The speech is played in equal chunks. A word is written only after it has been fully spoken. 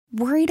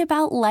Worried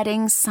about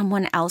letting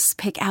someone else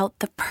pick out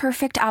the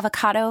perfect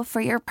avocado for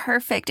your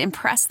perfect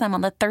impress them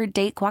on the third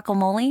date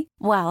guacamole?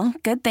 Well,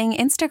 good thing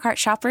Instacart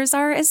shoppers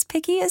are as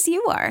picky as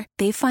you are.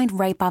 They find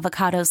ripe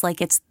avocados like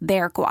it's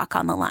their guac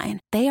on the line.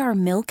 They are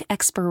milk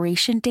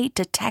expiration date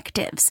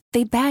detectives.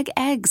 They bag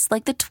eggs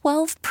like the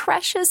 12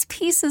 precious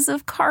pieces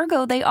of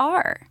cargo they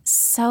are.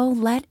 So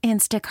let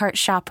Instacart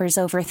shoppers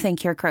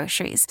overthink your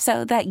groceries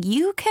so that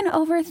you can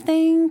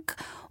overthink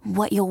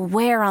what you'll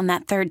wear on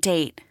that third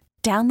date.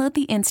 Download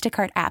the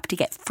Instacart app to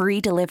get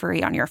free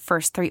delivery on your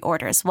first 3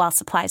 orders while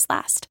supplies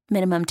last.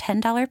 Minimum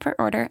 $10 per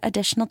order.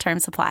 Additional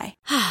terms apply.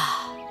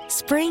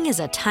 Spring is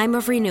a time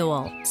of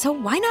renewal, so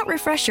why not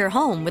refresh your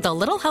home with a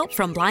little help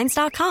from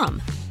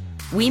Blinds.com?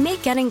 We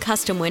make getting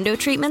custom window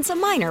treatments a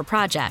minor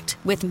project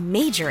with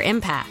major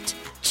impact.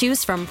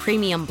 Choose from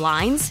premium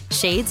blinds,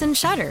 shades, and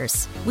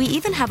shutters. We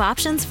even have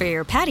options for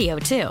your patio,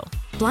 too.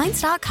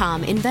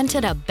 Blinds.com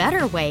invented a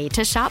better way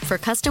to shop for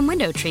custom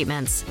window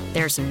treatments.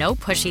 There's no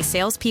pushy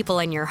salespeople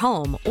in your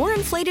home or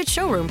inflated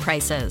showroom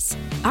prices.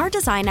 Our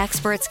design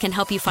experts can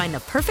help you find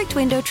the perfect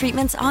window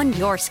treatments on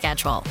your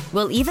schedule.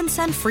 We'll even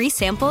send free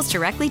samples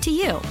directly to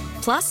you.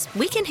 Plus,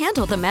 we can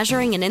handle the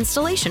measuring and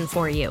installation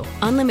for you.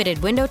 Unlimited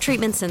window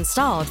treatments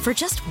installed for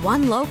just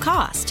one low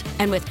cost.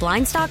 And with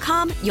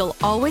Blinds.com, you'll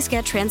always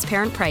get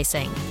transparent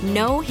pricing.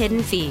 No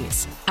hidden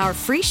fees. Our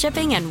free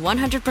shipping and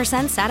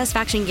 100%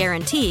 satisfaction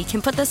guarantee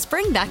can put the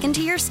spring back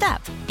into your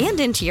step and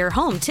into your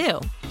home,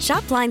 too.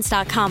 Shop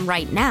Blinds.com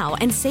right now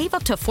and save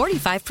up to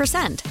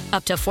 45%.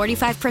 Up to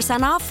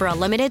 45% off for a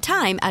limited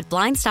time at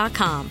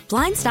Blinds.com.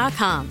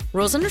 Blinds.com.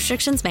 Rules and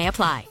restrictions may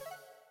apply.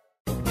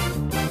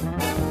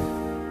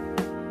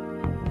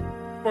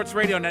 Sports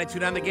Radio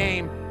 92.9 The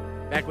Game.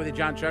 Back with the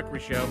John Chuckery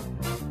Show.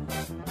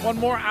 One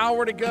more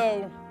hour to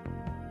go.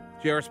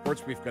 JR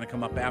Sports Brief going to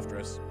come up after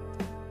us.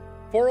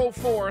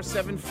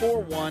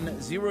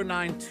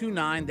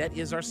 404-741-0929. That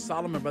is our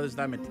Solomon Brothers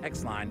Diamond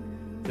text line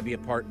to be a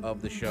part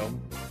of the show.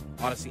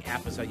 Odyssey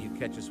app is how you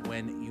catch us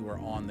when you are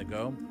on the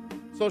go.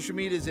 Social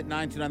media is at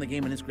 929 The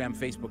Game on Instagram,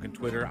 Facebook, and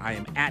Twitter. I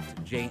am at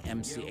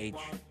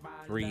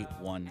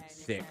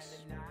JMCH316.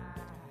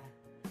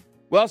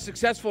 Well,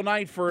 successful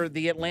night for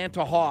the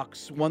Atlanta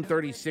Hawks,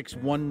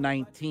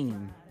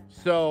 136-119.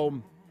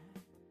 So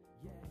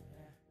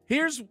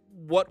here's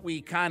what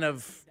we kind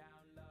of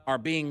are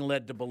being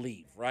led to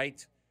believe,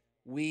 right?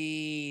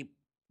 We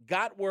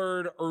got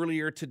word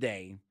earlier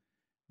today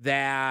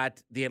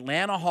that the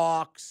Atlanta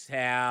Hawks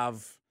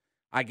have,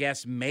 I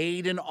guess,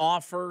 made an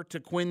offer to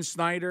Quinn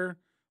Snyder,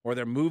 or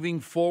they're moving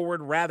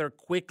forward rather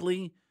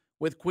quickly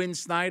with Quinn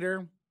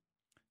Snyder.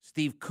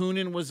 Steve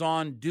Koonin was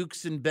on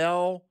Dukes and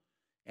Bell,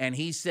 and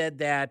he said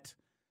that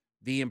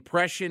the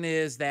impression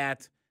is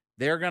that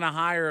they're going to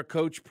hire a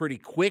coach pretty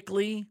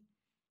quickly.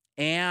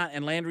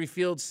 And Landry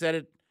Fields said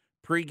it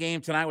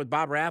pregame tonight with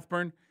Bob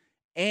Rathburn.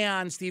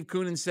 And Steve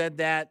Koonin said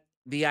that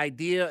the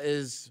idea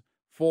is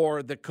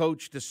for the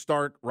coach to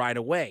start right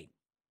away.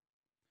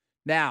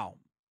 Now,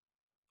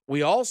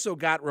 we also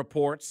got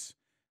reports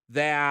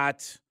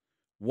that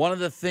one of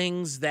the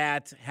things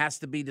that has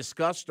to be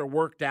discussed or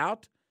worked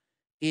out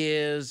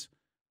is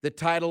the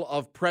title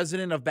of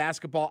President of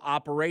Basketball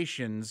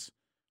Operations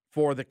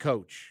for the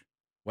coach.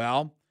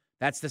 Well,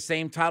 that's the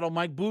same title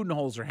Mike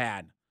Budenholzer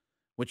had,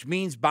 which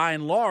means by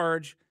and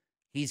large,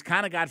 he's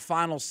kind of got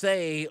final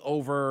say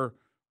over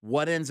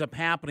what ends up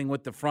happening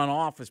with the front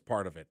office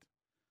part of it.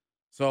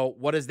 So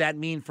what does that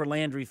mean for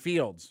Landry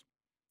Fields?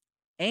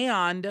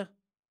 And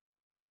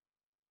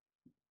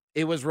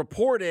it was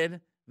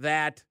reported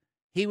that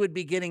he would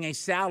be getting a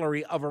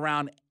salary of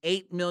around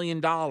 $8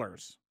 million.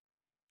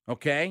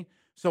 Okay?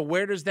 So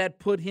where does that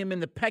put him in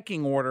the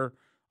pecking order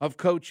of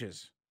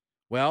coaches?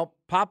 Well,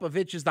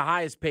 Popovich is the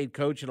highest paid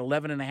coach at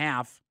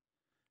 11.5.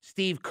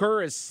 Steve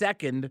Kerr is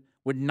second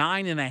with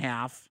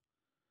 9.5.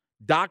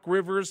 Doc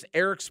Rivers,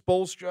 Eric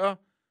Spoelstra,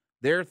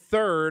 they're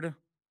third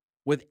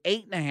with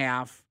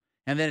 8.5.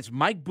 And then it's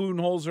Mike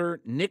Budenholzer,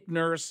 Nick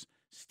Nurse,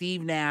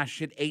 Steve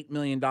Nash at $8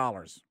 million.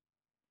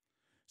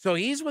 So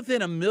he's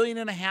within $1.5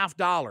 million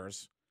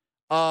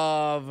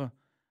of,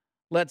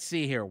 let's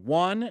see here,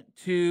 1,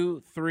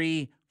 2,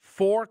 3,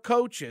 4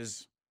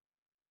 coaches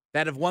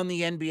that have won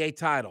the NBA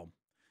title.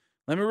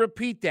 Let me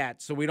repeat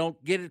that so we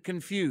don't get it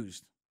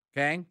confused,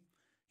 okay?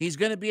 He's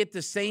going to be at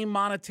the same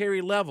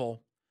monetary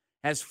level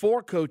as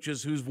 4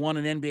 coaches who's won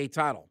an NBA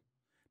title.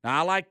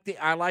 Now,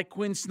 I like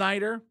Quinn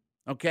Snyder,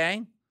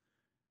 okay?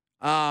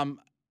 I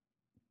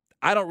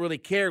don't really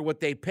care what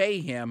they pay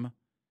him,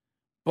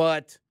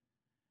 but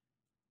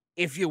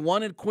if you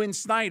wanted Quinn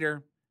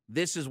Snyder,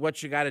 this is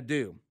what you got to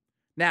do.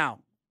 Now,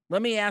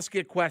 let me ask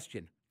you a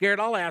question. Garrett,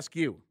 I'll ask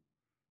you,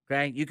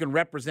 okay? You can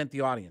represent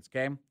the audience,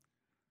 okay?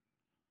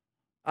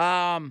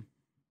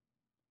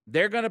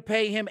 They're going to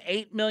pay him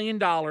 $8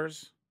 million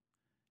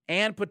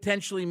and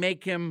potentially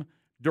make him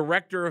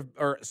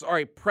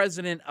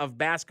president of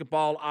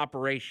basketball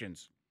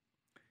operations.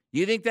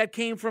 You think that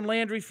came from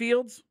Landry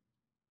Fields?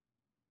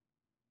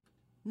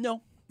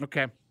 No.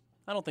 Okay.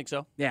 I don't think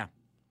so. Yeah.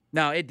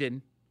 No, it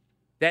didn't.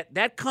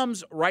 That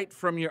comes right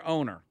from your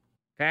owner,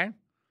 okay?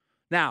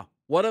 Now,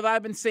 what have I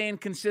been saying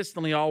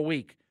consistently all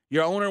week?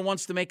 Your owner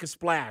wants to make a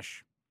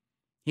splash.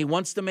 He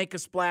wants to make a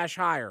splash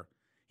higher.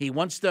 He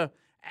wants to,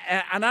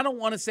 and I don't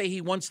want to say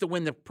he wants to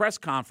win the press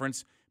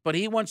conference, but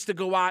he wants to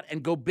go out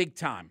and go big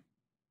time.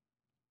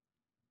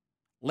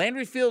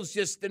 Landry Fields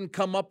just didn't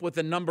come up with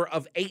a number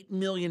of $8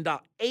 million.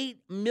 $8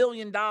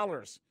 million.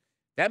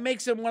 That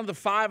makes him one of the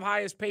 5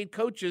 highest paid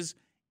coaches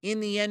in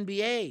the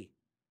NBA.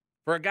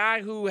 For a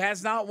guy who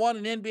has not won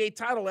an NBA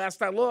title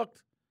last I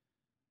looked.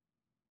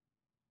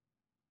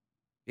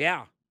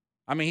 Yeah.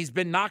 I mean, he's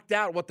been knocked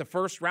out, the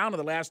first round of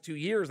the last 2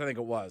 years, I think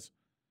it was.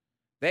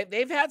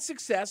 They've had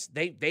success.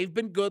 They've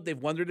been good. They've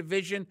won their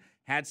division,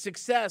 had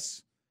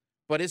success.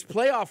 But his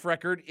playoff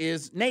record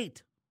is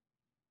Nate.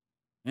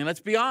 And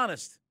let's be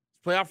honest.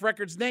 His playoff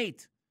record's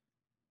Nate.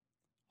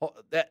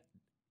 Garrett.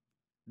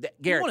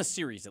 He won a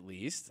series at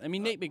least. I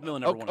mean, Nate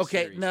McMillan never won a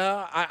series. Okay,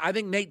 no, I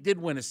think Nate did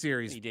win a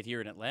series. He did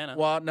here in Atlanta.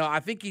 Well, no, I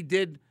think he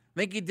did. I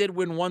think he did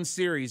win one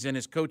series in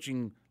his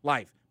coaching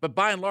life. But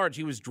by and large,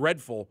 he was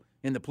dreadful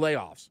in the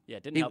playoffs. Yeah,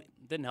 it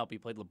didn't help. He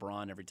played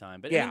LeBron every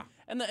time. But yeah,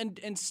 I mean,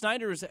 and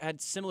Snyder's had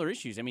similar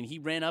issues. I mean, he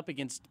ran up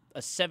against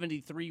a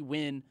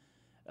 73-win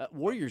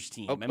Warriors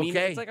team. I mean,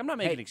 it's like I'm not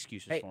making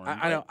excuses for him.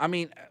 I know. I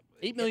mean,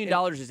 $8 million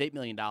is $8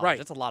 million. Right.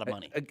 That's a lot of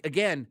money.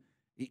 Again,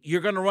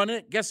 you're going to run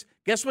it. Guess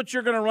what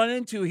you're going to run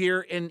into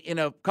here in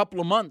a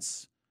couple of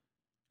months?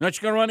 You know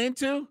what you're going to run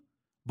into?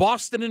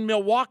 Boston and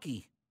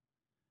Milwaukee.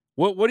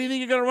 What do you think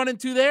you're going to run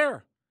into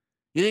there?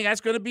 You think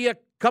that's going to be a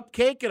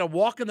cupcake and a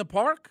walk in the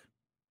park?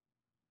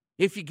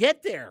 If you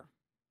get there.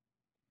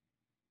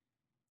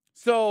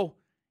 So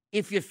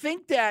if you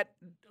think that,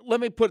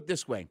 let me put it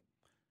this way.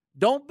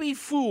 Don't be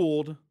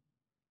fooled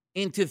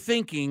into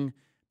thinking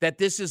that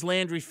this is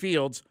Landry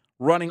Fields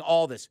running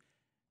all this.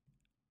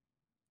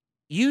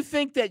 You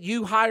think that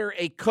you hire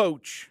a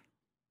coach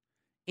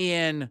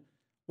in,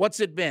 what's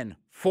it been,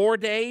 4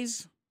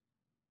 days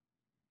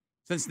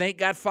since Nate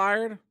got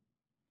fired?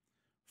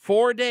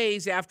 4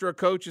 days after a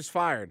coach is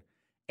fired.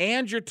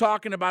 And you're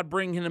talking about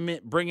bringing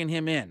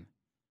him in.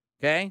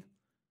 Okay?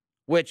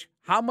 Which,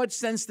 how much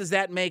sense does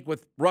that make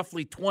with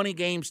roughly 20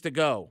 games to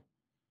go?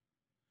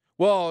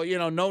 Well,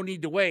 no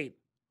need to wait.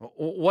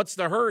 What's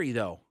the hurry,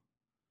 though?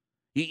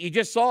 You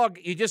just saw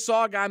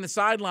a guy on the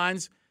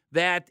sidelines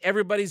that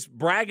everybody's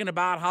bragging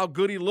about how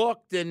good he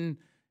looked, and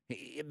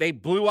they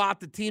blew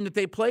out the team that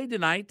they played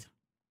tonight.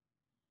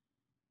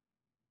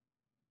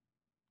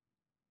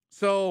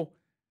 So,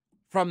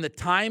 from the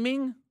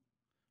timing,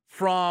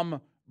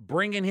 from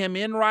bringing him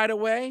in right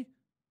away,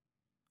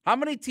 how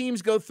many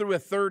teams go through a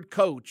third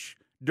coach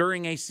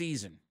during a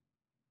season?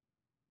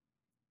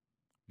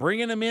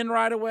 Bringing him in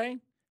right away,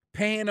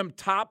 paying him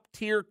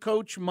top-tier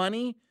coach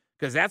money,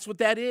 because that's what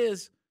that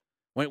is.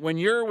 When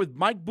you're with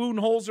Mike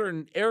Budenholzer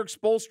and Eric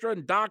Spoelstra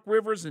and Doc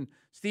Rivers and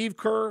Steve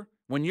Kerr,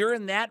 when you're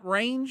in that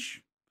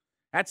range,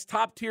 that's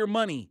top-tier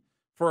money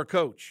for a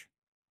coach.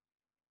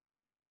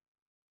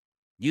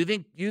 You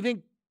think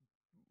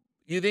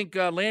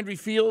Landry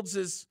Fields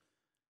is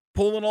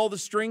pulling all the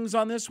strings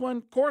on this one?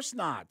 Of course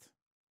not.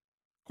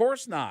 Of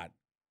course not.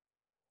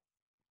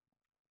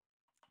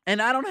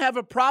 And I don't have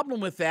a problem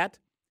with that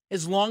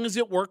as long as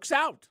it works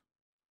out.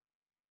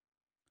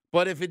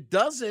 But if it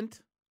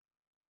doesn't,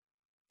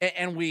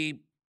 and we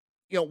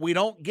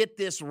don't get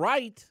this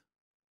right,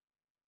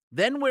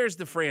 then where's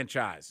the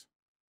franchise?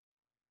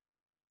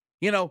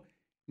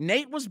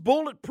 Nate was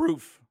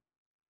bulletproof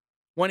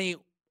when he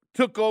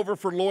took over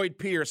for Lloyd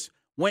Pierce,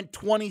 went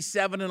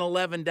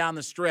 27-11 down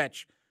the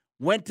stretch,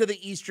 went to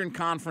the Eastern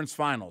Conference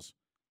Finals.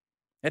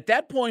 At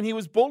that point, he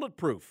was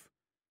bulletproof.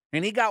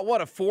 And he got,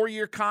 a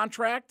 4-year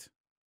contract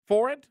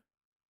for it?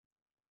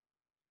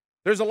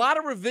 There's a lot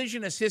of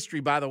revisionist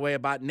history, by the way,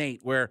 about Nate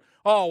where,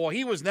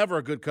 he was never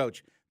a good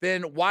coach.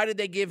 Then why did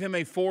they give him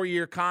a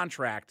 4-year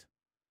contract?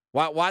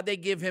 Why'd they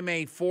give him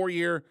a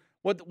 4-year?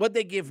 What'd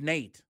they give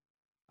Nate?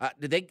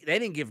 They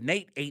didn't give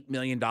Nate $8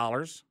 million. I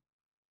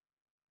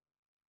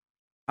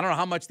don't know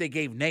how much they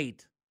gave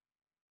Nate.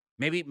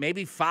 Maybe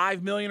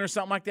 $5 million or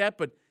something like that.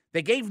 But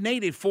they gave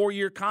Nate a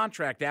 4-year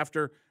contract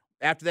after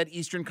that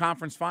Eastern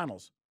Conference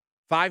Finals.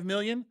 $5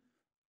 million.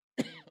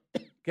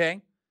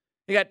 Okay,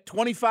 you got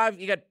 25.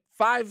 You got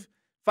 $5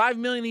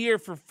 million a year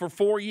for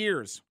 4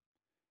 years.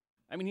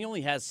 I mean, he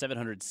only has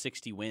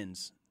 760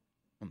 wins.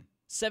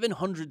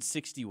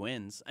 760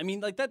 wins. I mean,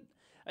 like that.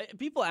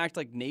 People act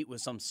like Nate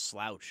was some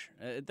slouch.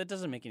 That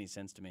doesn't make any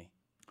sense to me.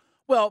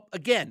 Well,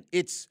 again,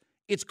 it's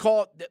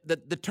called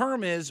the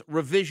term is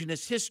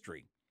revisionist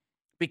history,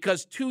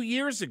 because 2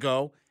 years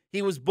ago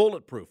he was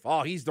bulletproof.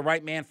 Oh, he's the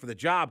right man for the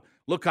job.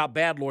 Look how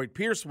bad Lloyd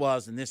Pierce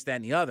was, and this, that,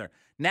 and the other.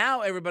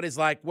 Now everybody's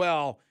like,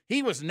 well,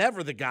 he was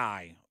never the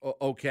guy.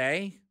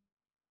 Okay.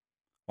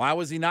 Why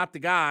was he not the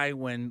guy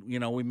when,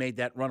 we made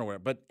that run away?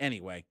 But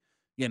anyway,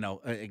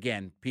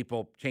 again,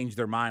 people change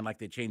their mind like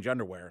they change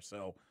underwear.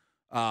 So,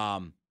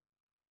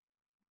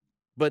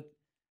 but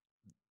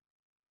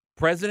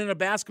president of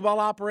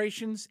basketball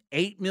operations,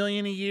 $8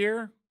 million a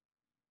year.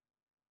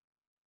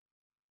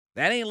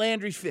 That ain't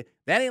Landry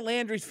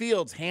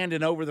Fields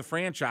handing over the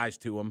franchise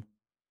to him.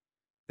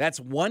 That's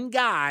one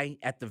guy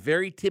at the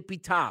very tippy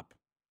top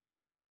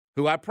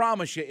who I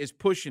promise you is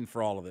pushing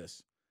for all of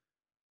this.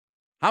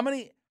 How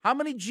many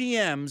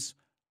GMs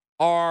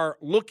are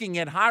looking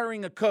at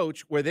hiring a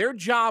coach where their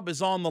job is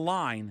on the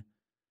line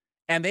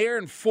and they're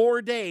in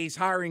 4 days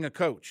hiring a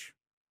coach?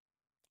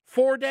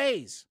 4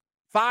 days,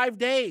 5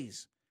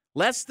 days,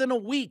 less than a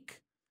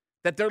week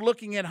that they're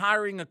looking at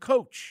hiring a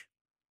coach.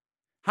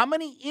 How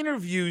many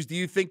interviews do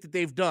you think that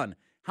they've done?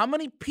 How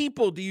many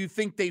people do you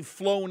think they've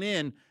flown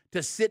in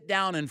to sit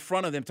down in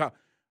front of them?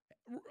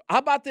 How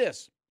about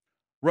this?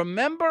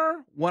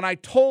 Remember when I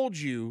told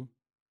you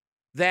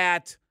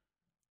that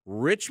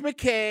Rich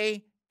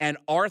McKay and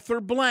Arthur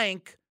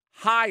Blank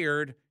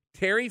hired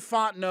Terry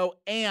Fontenot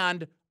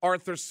and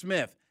Arthur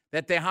Smith,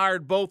 that they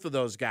hired both of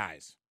those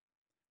guys?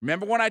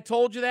 Remember when I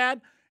told you that?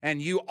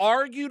 And you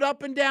argued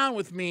up and down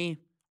with me,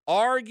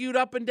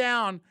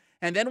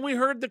 and then we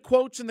heard the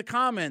quotes in the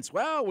comments.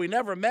 Well, we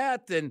never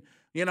met, and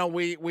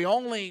we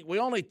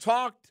only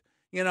talked,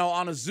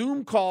 on a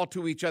Zoom call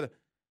to each other.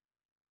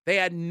 They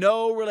had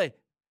no relation.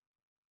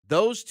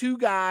 Those two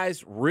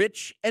guys,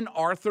 Rich and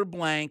Arthur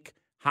Blank,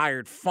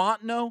 hired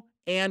Fontenot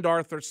and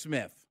Arthur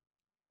Smith.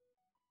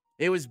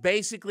 It was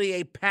basically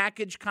a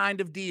package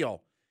kind of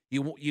deal.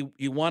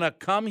 You want to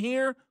come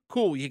here?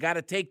 Cool. You got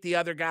to take the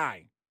other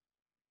guy.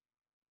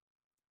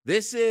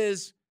 This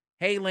is,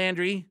 hey,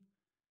 Landry,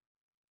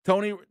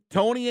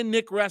 Tony and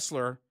Nick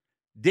Ressler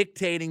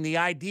dictating the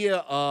idea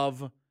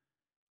of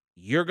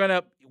we're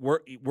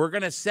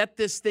gonna set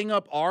this thing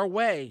up our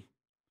way.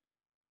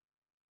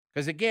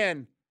 Because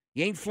again,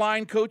 you ain't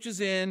flying coaches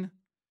in.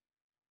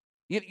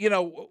 I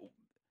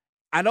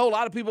know a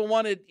lot of people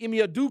wanted Ime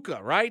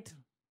Udoka, right?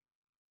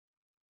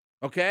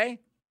 Okay.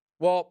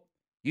 Well,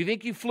 you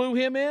think you flew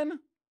him in?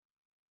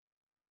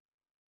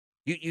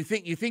 You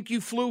think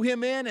you flew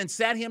him in and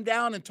sat him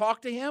down and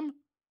talked to him?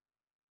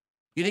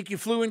 You think you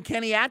flew in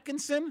Kenny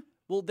Atkinson?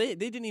 Well, they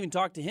didn't even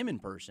talk to him in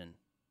person.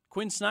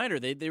 Quinn Snyder,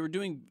 they were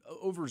doing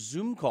over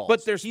Zoom calls.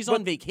 But he's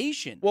on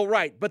vacation. Well,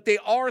 right, but they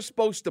are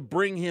supposed to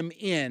bring him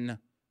in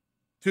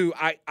to,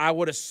 I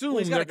would assume. Well,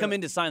 he's got to come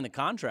in to sign the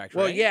contract,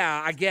 right? Well,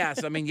 yeah, I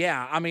guess.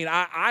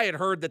 I had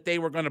heard that they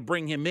were going to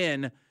bring him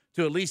in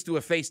to at least do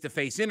a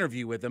face-to-face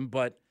interview with him,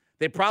 but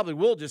they probably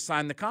will just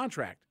sign the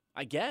contract.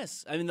 I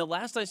guess. The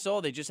last I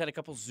saw, they just had a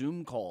couple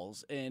Zoom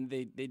calls, and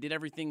they did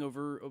everything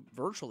over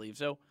virtually.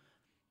 So,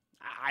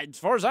 as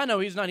far as I know,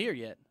 he's not here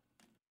yet.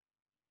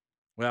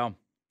 Well,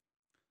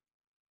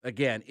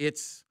 again,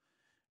 it's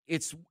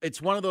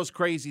one of those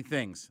crazy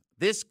things.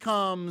 This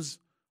comes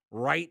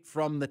right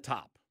from the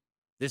top.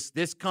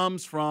 This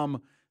comes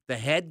from the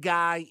head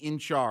guy in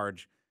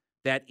charge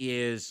that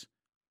is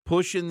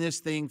pushing this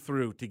thing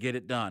through to get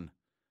it done.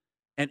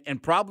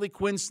 And probably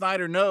Quinn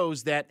Snyder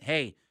knows that,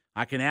 hey,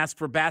 I can ask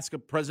for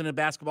president of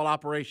basketball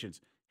operations.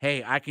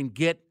 Hey, I can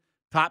get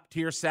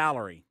top-tier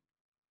salary.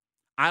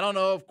 I don't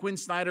know if Quinn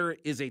Snyder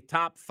is a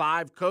top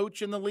 5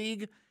 coach in the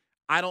league.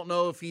 I don't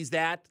know if he's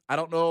that. I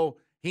don't know.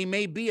 He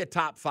may be a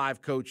top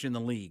 5 coach in the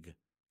league,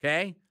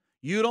 okay?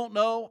 You don't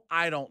know.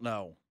 I don't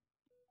know.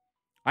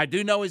 I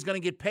do know he's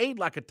going to get paid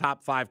like a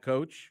top 5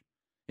 coach.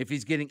 If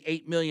he's getting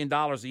 $8 million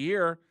a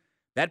year,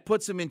 that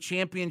puts him in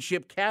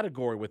championship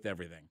category with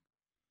everything.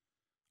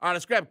 All right,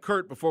 let's grab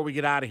Kurt before we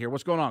get out of here.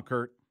 What's going on,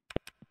 Kurt?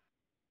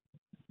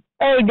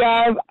 Hey,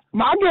 guys.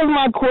 I guess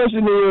my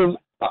question is,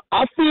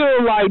 I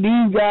feel like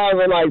these guys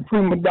are like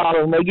prima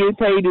donnas. They get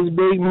paid this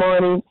big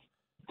money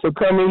to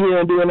come in here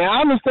and do it. Now,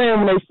 I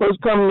understand when they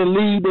first come in the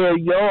league, they're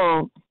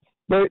young.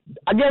 But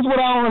I guess what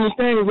I don't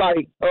understand is,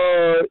 like,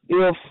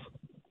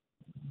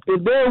 if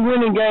they're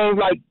winning games,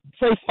 like,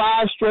 say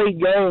 5 straight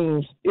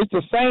games, it's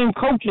the same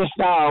coaching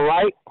style,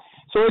 right?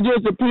 So it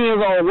just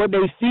depends on what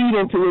they feed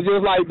into. It's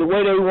just like the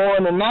way they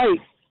won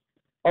tonight.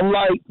 I'm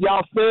like,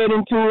 y'all fed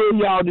into it.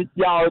 Y'all did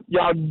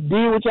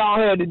what y'all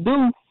had to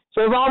do.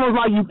 So it's almost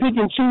like you pick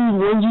and choose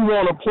when you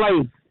want to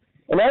play.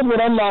 And that's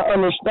what I'm not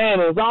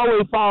understanding. It's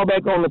always fall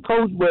back on the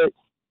coach, but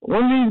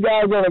when these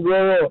guys going to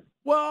grow up?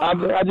 Well,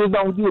 I just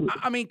don't get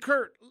it.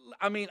 Kurt,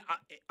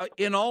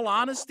 in all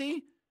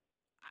honesty,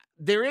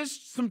 there is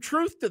some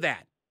truth to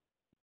that.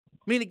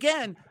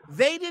 Again,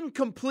 they didn't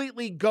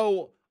completely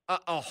go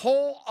a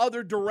whole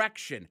other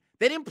direction.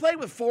 They didn't play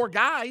with 4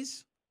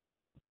 guys.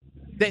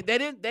 They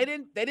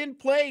didn't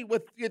play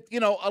with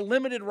a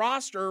limited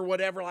roster or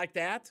whatever like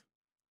that.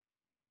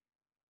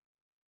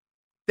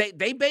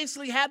 They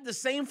basically had the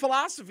same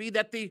philosophy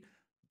that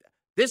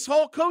this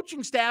whole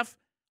coaching staff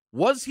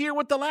was here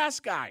with the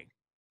last guy.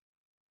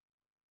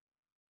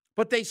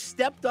 But they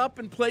stepped up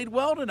and played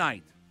well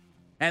tonight.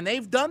 And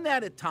they've done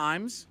that at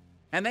times,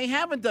 and they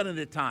haven't done it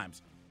at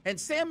times. And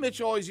Sam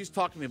Mitchell always used to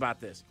talk to me about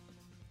this.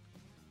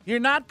 You're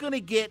not going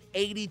to get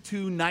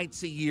 82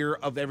 nights a year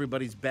of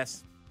everybody's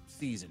best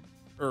season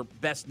or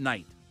best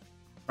night,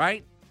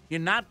 right? You're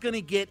not going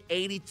to get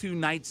 82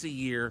 nights a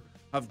year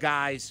of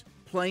guys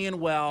playing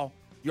well.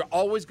 You're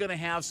always going to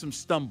have some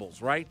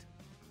stumbles, right?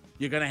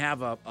 You're going to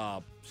have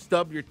a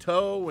stub your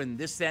toe and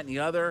this, that, and the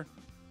other.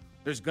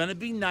 There's going to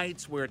be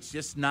nights where it's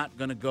just not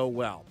going to go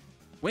well.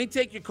 We can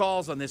take your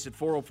calls on this at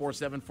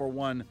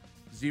 404-741-3776.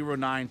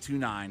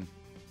 0929.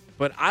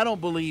 But I don't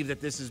believe that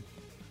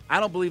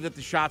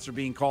the shots are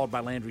being called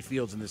by Landry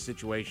Fields in this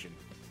situation.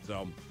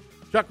 So,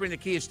 Chuck, we're in the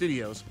Kia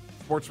Studios,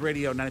 Sports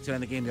Radio 92.9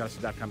 The Game,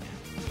 theodyssey.com.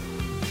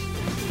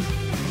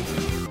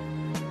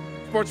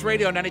 Sports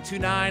Radio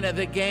 92.9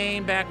 The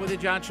Game, back with the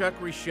John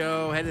Chuckery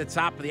Show. Head to the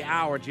top of the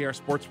hour. JR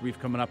Sports Brief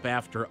coming up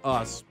after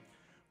us.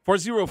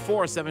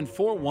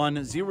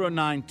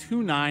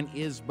 404-741-0929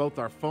 is both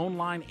our phone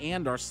line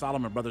and our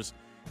Solomon Brothers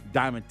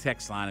Diamond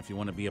text line if you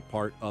want to be a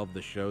part of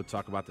the show.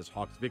 Talk about this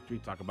Hawks victory.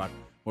 Talk about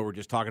what we're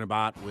just talking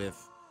about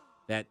with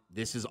that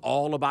this is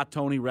all about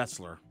Tony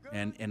Ressler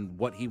and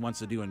what he wants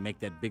to do and make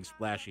that big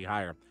splashy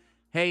hire.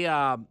 Hey,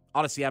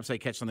 Odyssey app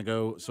site, Catch on the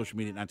Go, social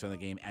media, 9 on the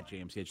Game, at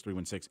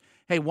JMCH316.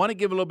 Hey, want to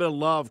give a little bit of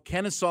love.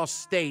 Kennesaw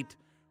State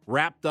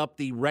wrapped up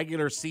the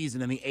regular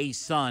season in the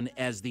A-Sun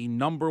as the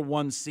number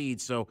 1 seed.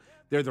 So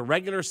they're the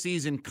regular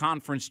season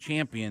conference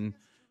champion.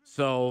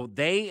 So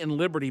they and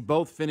Liberty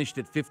both finished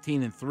at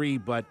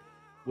 15-3, but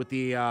with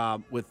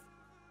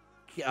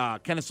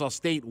Kennesaw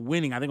State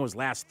winning, I think it was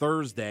last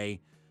Thursday,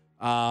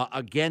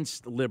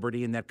 against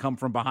Liberty in that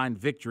come-from-behind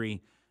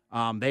victory,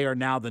 they are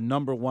now the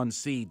number 1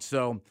 seed.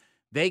 So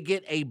they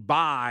get a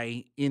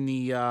bye in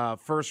the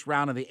first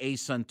round of the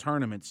A-Sun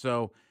tournament.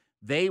 So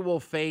they will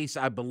face,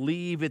 I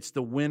believe it's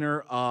the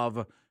winner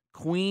of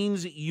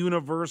Queens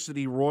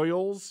University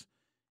Royals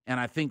and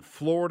I think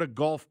Florida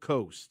Gulf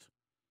Coast.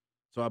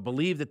 So I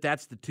believe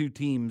that's the 2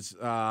 teams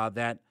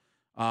that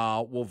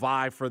will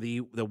vie for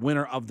the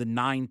winner of the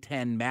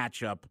 9-10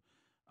 matchup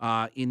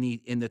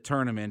in the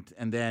tournament.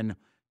 And then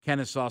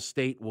Kennesaw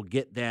State will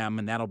get them,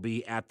 and that'll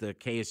be at the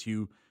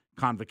KSU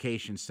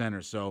Convocation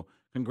Center. So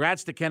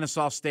congrats to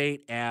Kennesaw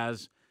State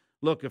as,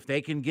 look, if they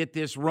can get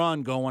this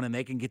run going and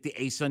they can get the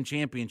A-Sun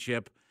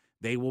championship,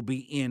 they will be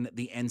in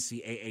the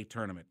NCAA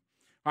tournament.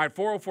 All right,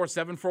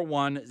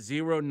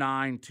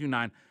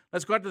 404-741-0929.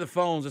 Let's go out to the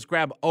phones. Let's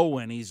grab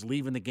Owen. He's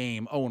leaving the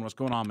game. Owen, what's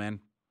going on, man?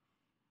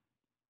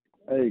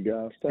 Hey,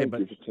 guys. Thank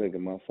you for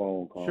taking my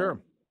phone call. Sure.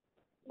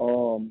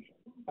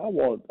 I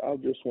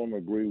just want to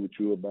agree with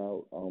you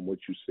about what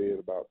you said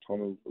about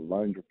Tony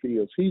Landry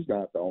Fields. He's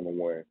not the only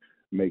one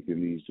making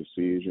these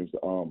decisions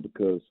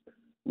because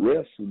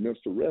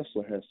Mr.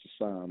 Ressler has to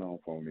sign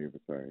off on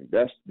everything.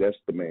 That's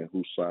the man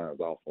who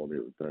signs off on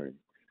everything.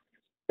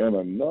 And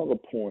another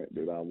point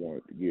that I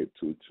wanted to get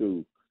to,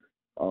 too,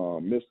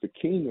 Mr.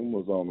 Keenum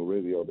was on the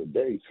radio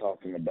today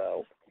talking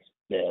about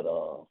that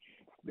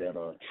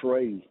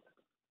Trey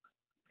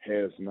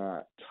has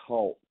not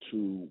talked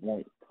to,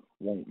 won't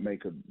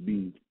make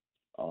be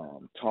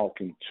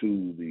talking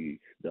to the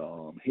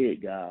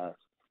head guys,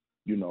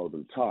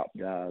 the top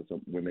guys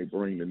when they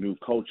bring the new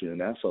coach in. And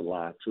that's a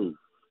lie, too.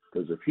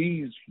 Because if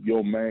he's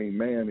your main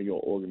man in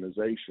your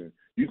organization,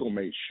 you're going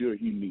to make sure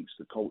he meets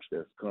the coach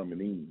that's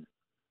coming in.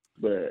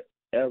 But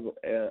I'm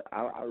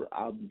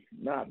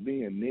not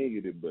being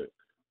negative, but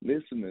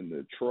listening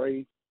to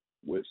Trey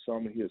with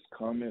some of his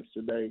comments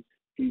today,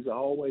 he's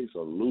always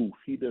aloof.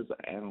 He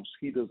doesn't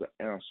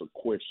answer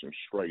questions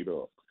straight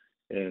up.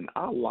 And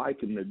I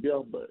like him to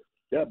death, but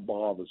that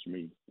bothers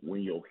me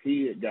when your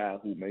head guy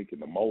who making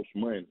the most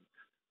money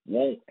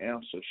won't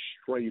answer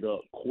straight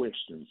up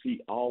questions.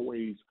 He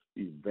always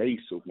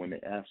evasive when they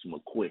ask him a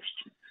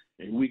question.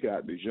 And we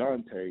got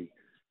DeJounte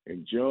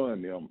and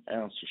John them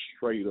answer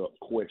straight up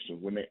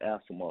questions. When they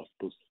ask them a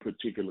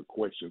particular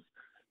questions,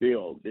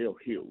 they'll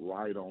hit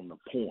right on the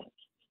point.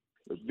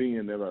 But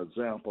being that an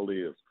example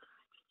is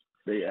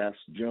they asked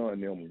John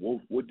them,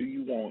 what do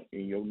you want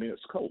in your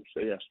next coach?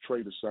 They asked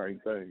Trey the same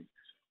thing.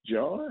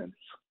 John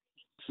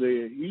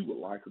said he would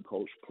like a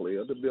coach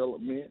player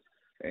development,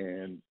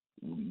 and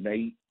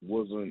Nate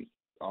wasn't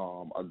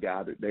a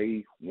guy that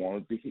they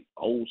wanted to hit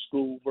old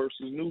school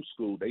versus new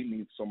school. They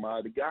need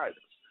somebody to guide us.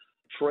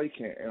 Trey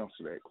can't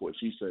answer that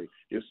question. He say,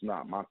 it's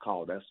not my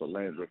call. That's a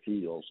Landry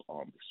Fields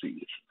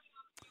decision.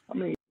 I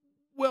mean.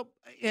 Well,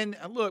 and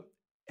look,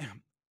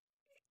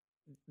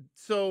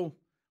 so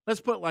let's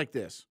put it like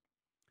this.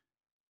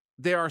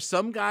 There are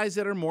some guys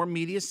that are more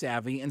media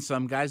savvy and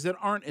some guys that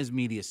aren't as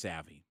media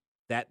savvy.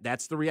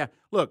 That's the reality.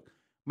 Look,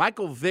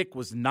 Michael Vick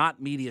was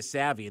not media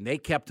savvy, and they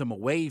kept him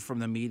away from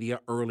the media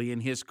early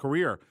in his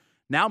career.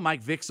 Now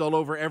Mike Vick's all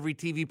over every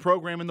TV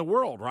program in the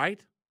world,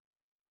 right?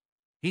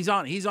 He's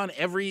on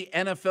every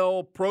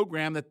NFL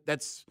program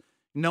that's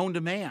known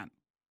to man.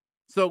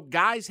 So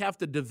guys have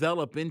to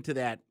develop into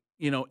that,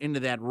 into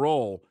that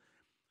role.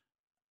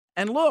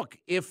 And look,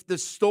 if the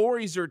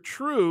stories are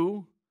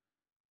true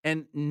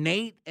and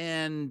Nate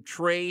and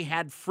Trey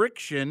had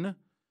friction,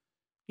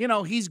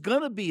 he's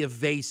going to be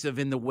evasive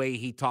in the way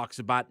he talks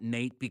about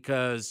Nate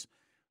because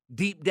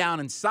deep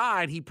down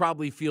inside, he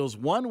probably feels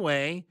one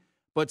way,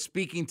 but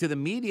speaking to the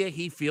media,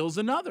 he feels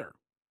another.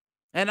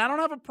 And I don't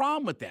have a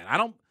problem with that. I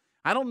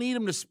don't need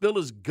him to spill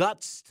his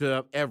guts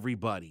to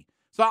everybody.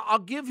 So I'll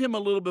give him a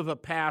little bit of a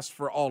pass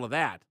for all of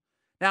that.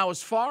 Now,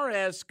 as far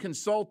as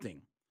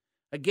consulting,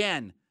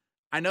 again,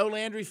 I know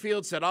Landry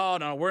Fields said, oh,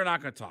 no, we're not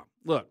going to talk.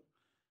 Look,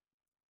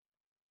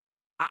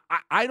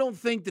 I don't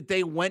think that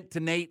they went to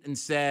Nate and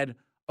said,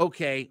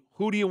 okay,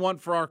 who do you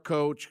want for our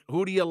coach?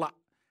 Who do you like?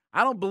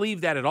 I don't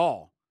believe that at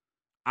all.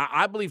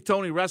 I believe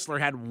Tony Ressler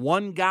had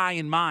one guy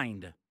in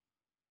mind.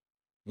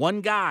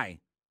 One guy.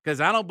 Because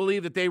I don't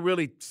believe that they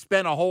really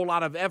spent a whole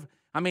lot of effort.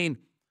 I mean,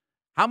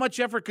 how much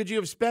effort could you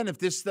have spent if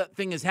this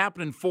thing is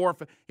happening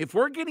if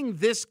we're getting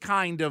this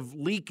kind of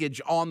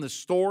leakage on the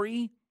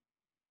story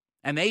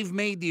and they've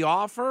made the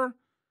offer,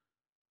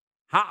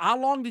 how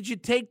long did you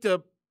take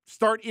to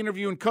start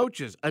interviewing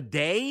coaches? A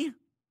day?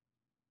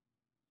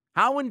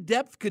 How in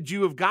depth could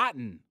you have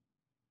gotten?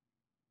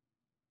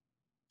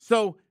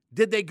 So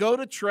did they go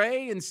to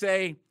Trey and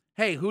say,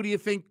 hey, who do you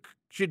think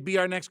should be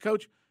our next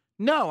coach?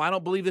 No, I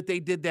don't believe that they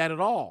did that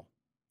at all.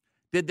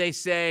 Did they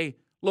say,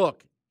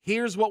 look,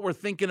 here's what we're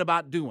thinking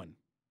about doing.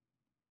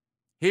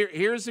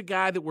 Here's a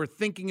guy that we're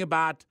thinking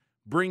about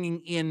bringing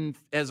in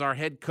as our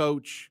head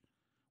coach.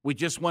 We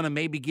just want to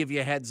maybe give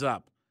you a heads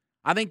up.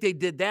 I think they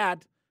did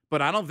that,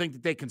 but I don't think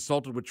that they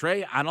consulted with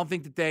Trey. I don't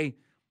think that they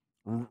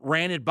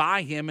ran it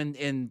by him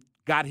and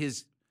got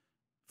his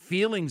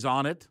feelings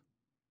on it.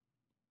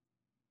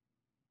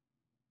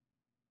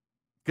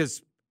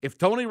 Because if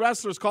Tony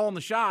Ressler's calling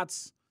the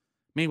shots,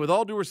 I mean, with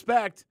all due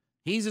respect,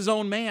 he's his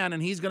own man,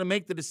 and he's going to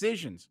make the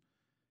decisions.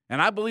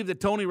 And I believe that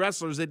Tony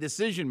Ressler is a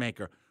decision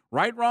maker.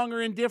 Right, wrong,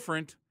 or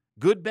indifferent,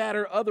 good, bad,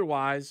 or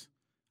otherwise,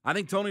 I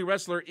think Tony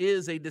Ressler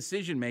is a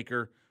decision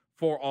maker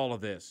for all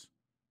of this.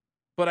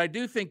 But I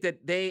do think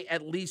that they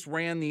at least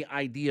ran the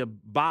idea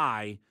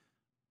by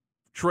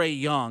Trey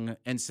Young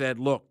and said,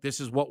 look, this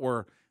is what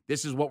we're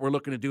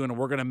looking to do, and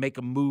we're going to make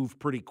a move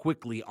pretty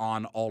quickly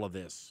on all of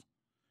this.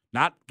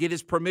 Not get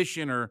his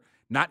permission or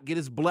not get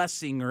his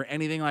blessing or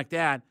anything like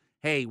that.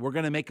 Hey, we're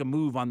going to make a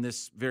move on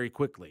this very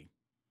quickly.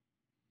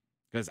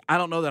 Because I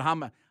don't know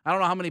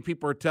how many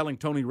people are telling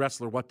Tony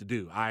Ressler what to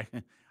do.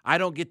 I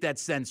don't get that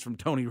sense from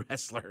Tony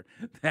Ressler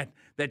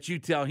that you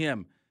tell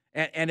him.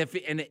 And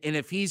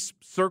if he's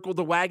circled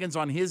the wagons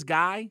on his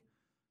guy,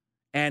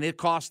 and it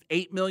cost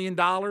 $8 million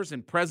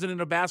and president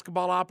of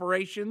basketball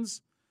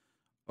operations,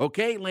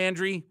 okay,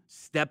 Landry,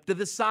 step to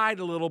the side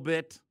a little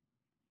bit.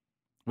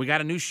 We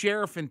got a new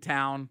sheriff in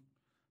town.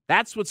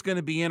 That's what's going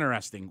to be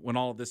interesting when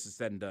all of this is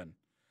said and done.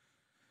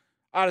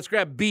 All right, let's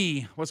grab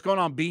B. What's going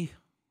on, B?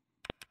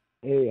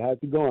 Hey, how's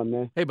it going,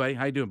 man? Hey, buddy.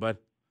 How you doing, bud?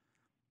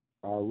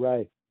 All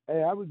right.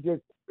 Hey, I was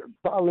just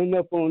following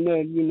up on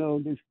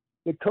that.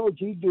 The coach,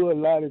 he do a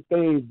lot of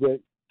things, but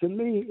to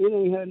me, it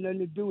ain't had nothing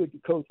to do with the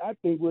coach. I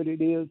think what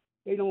it is,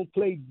 they don't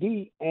play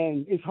D,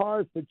 and it's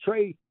hard for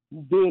Trey,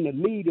 being a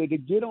leader, to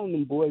get on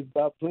them boys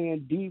about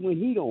playing D when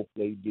he don't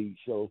play D.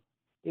 So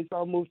it's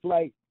almost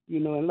like,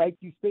 and like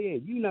you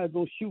said, you're not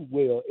going to shoot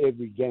well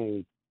every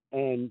game.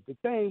 And the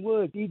thing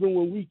was, even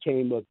when we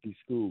came up to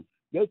school,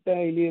 your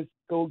thing is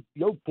score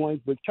your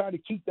points, but try to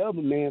keep the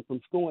other man from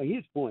scoring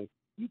his points.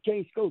 You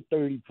can't score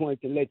 30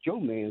 points and let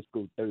your man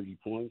score 30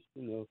 points,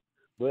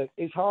 But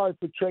it's hard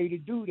for Trey to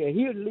do that.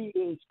 He'll lead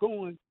in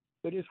scoring,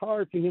 but it's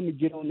hard for him to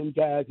get on them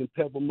guys and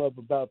pep them up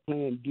about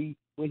playing D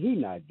when he's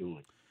not doing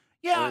it.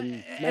 Yeah,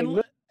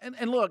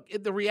 and look,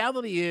 the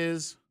reality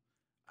is,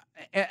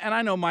 and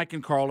I know Mike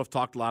and Carl have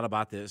talked a lot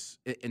about this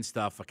and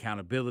stuff,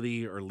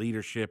 accountability or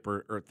leadership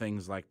or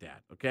things like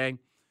that, okay?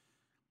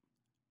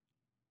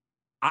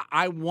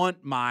 I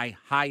want my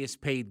highest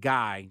paid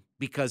guy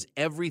because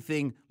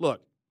everything –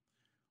 look,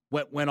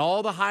 when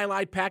all the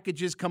highlight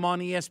packages come on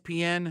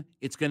ESPN,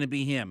 it's going to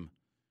be him.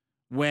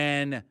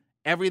 When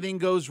everything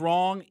goes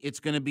wrong,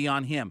 it's going to be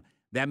on him.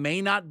 That may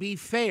not be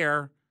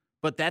fair,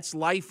 but that's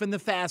life in the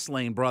fast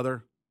lane,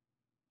 brother.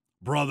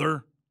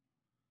 Brother.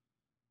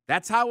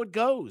 That's how it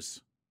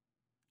goes.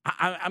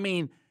 I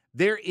mean,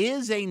 there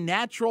is a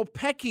natural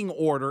pecking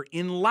order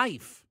in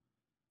life,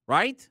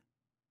 right?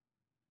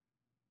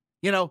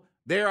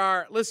 There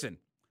are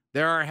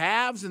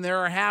haves and there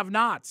are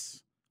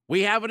have-nots.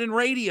 We have it in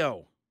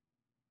radio.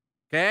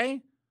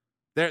 Okay?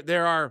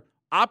 There are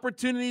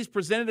opportunities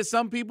presented to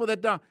some people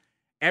that don't.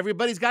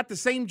 Everybody's got the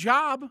same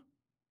job.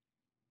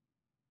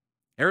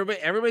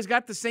 Everybody's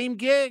got the same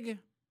gig.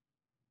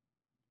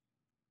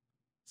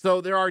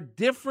 So there are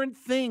different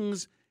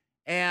things,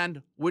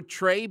 and with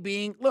Trey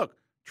being, look,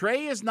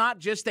 Trey is not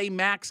just a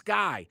max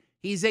guy.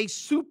 He's a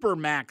super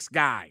max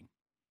guy.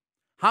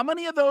 How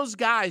many of those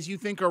guys you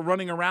think are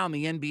running around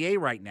the NBA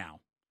right now?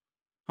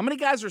 How many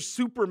guys are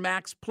super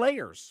max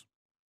players?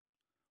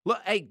 Look,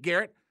 hey,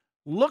 Garrett,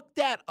 look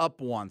that up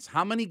once.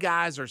 How many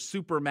guys are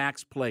super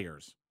max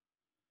players?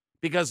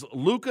 Because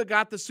Luka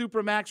got the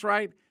super max,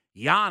 right?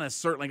 Giannis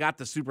certainly got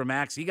the super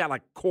max. He got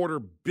like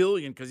 $250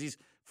 million because he's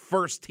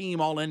first team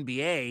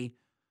All-NBA.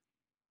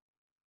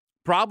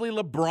 Probably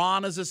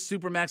LeBron is a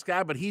super max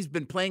guy, but he's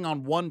been playing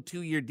on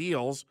 1-2 year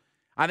deals.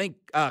 I think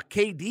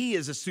KD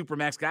is a super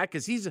max guy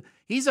because he's a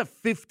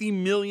 $50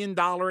 million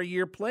a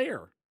year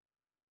player.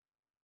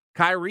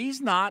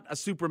 Kyrie's not a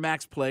super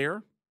max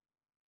player.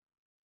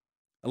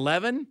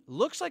 11?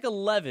 Looks like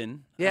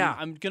 11. Yeah.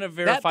 I'm going to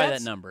verify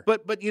that number.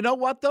 But you know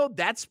what, though?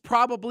 That's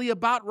probably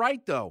about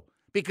right, though.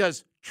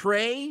 Because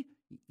Trey,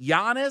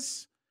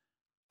 Giannis,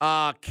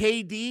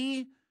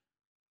 KD,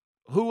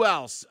 who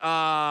else?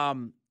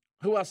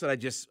 Who else did I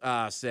just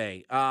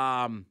say?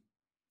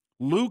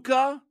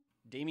 Luka.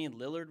 Damian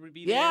Lillard would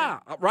be there. Yeah,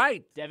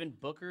 right. Devin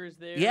Booker is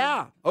there.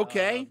 Yeah,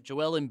 okay.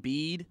 Joel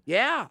Embiid.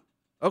 Yeah,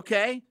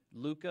 okay.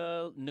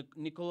 Luka,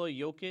 Nikola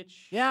Jokic.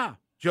 Yeah,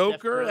 Joker.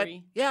 Steph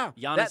Curry, yeah,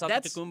 Giannis that's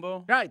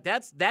Antetokounmpo. right.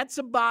 That's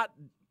about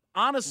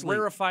honestly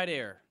Rarefied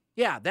air.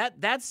 Yeah,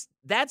 that's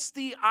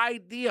the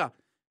idea.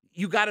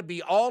 You got to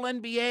be all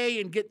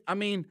NBA and get. I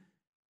mean,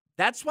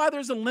 that's why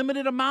there's a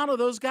limited amount of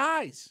those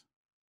guys.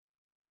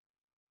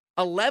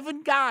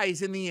 11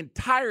 guys in the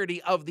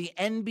entirety of the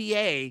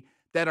NBA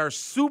that are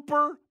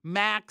super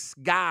max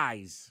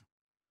guys.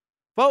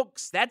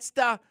 Folks, that's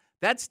the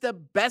best of the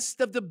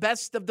best of the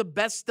best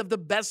of the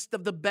best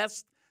of the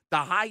best, the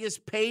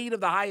highest paid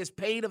of the highest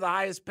paid of the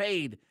highest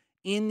paid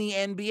in the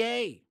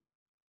NBA.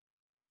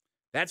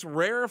 That's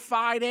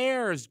rarefied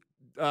air, as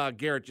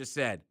Garrett just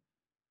said.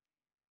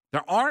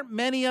 There aren't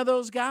many of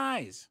those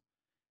guys.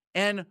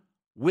 And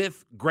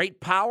with great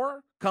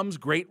power comes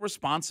great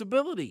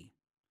responsibility.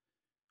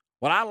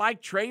 Would I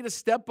like Trey to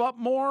step up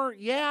more?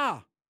 Yeah.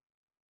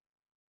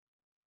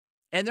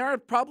 And there are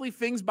probably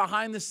things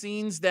behind the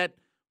scenes that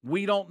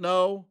we don't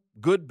know,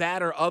 good,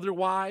 bad, or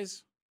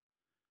otherwise.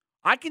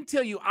 I can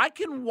tell you, I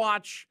can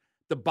watch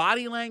the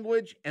body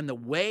language and the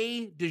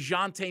way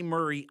DeJounte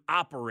Murray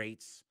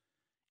operates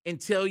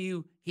and tell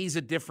you he's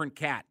a different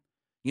cat.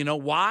 You know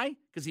why?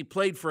 Because he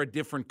played for a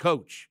different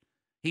coach.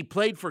 He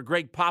played for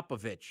Greg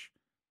Popovich.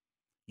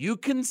 You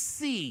can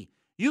see,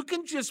 you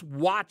can just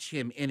watch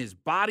him in his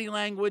body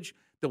language,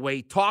 the way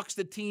he talks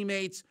to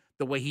teammates,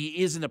 the way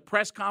he is in the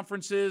press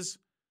conferences.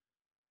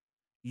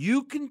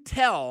 You can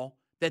tell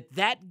that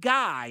that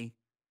guy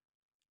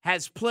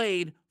has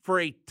played for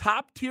a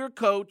top-tier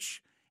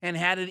coach and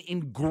had it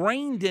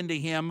ingrained into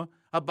him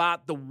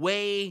about the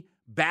way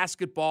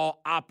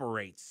basketball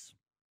operates.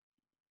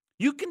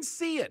 You can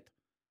see it.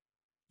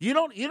 You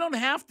don't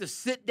have to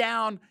sit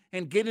down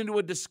and get into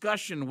a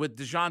discussion with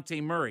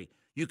DeJounte Murray.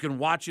 You can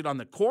watch it on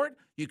the court.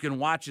 You can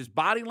watch his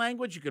body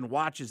language. You can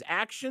watch his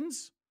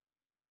actions.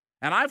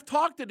 And I've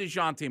talked to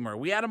DeJounte Murray.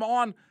 We had him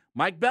on,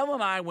 Mike Bell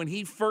and I, when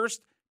he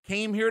first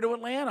came here to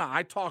Atlanta.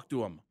 I talked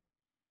to him.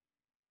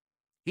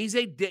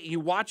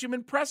 You watch him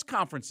in press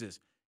conferences.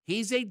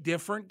 He's a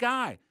different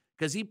guy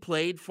because he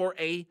played for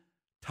a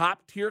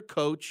top-tier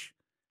coach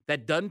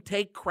that doesn't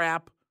take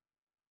crap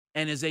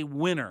and is a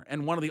winner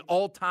and one of the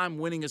all-time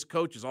winningest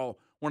coaches, one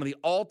of the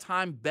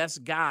all-time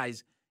best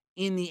guys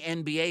in the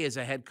NBA as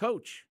a head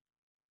coach.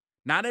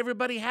 Not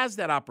everybody has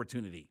that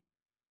opportunity.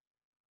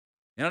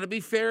 You know, to be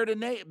fair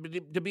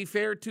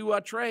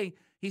to Trey,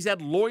 he's had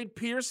Lloyd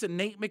Pierce and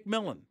Nate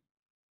McMillan.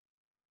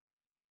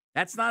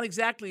 That's not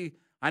exactly,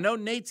 I know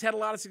Nate's had a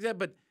lot of success,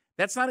 but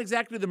that's not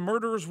exactly the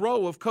murderer's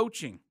row of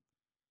coaching.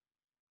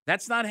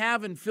 That's not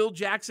having Phil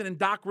Jackson and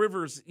Doc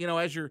Rivers,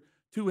 as your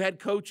two head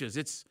coaches.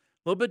 It's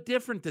a little bit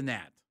different than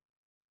that.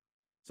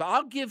 So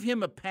I'll give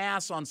him a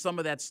pass on some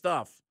of that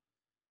stuff.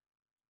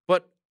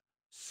 But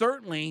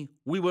certainly,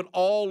 we would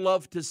all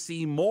love to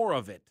see more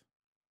of it.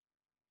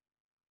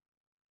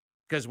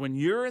 Because when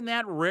you're in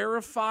that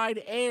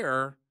rarefied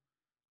air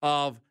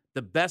of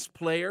the best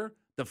player,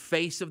 the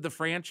face of the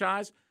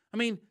franchise, I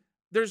mean,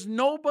 there's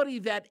nobody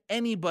that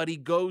anybody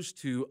goes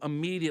to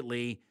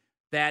immediately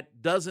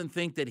that doesn't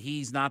think that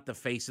he's not the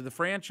face of the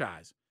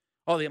franchise.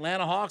 Oh, the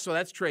Atlanta Hawks, well,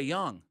 that's Trae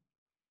Young.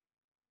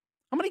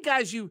 How many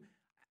guys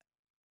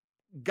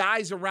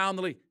around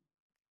the league?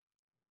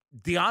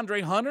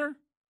 DeAndre Hunter?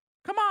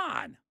 Come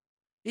on.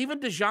 Even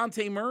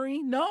DeJounte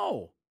Murray?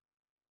 No.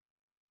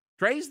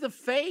 Trae's the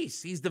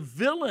face. He's the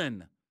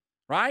villain,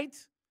 right?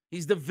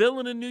 He's the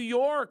villain in New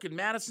York and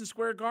Madison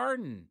Square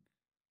Garden.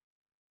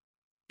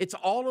 It's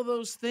all of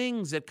those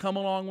things that come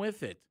along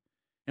with it.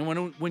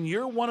 And when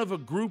you're one of a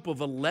group of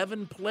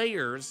 11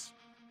 players,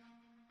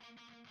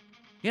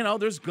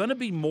 there's going to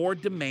be more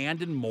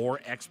demand and more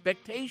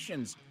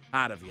expectations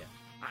out of you.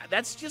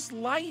 That's just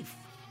life,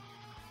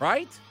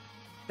 right?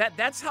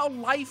 That's how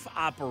life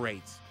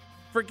operates.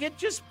 Forget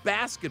just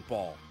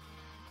basketball.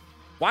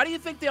 Why do you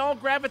think they all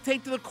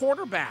gravitate to the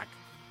quarterback?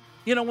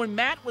 When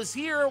Matt was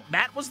here,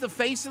 Matt was the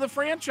face of the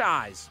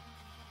franchise.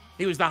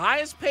 He was the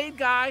highest paid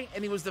guy,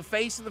 and he was the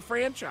face of the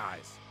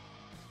franchise.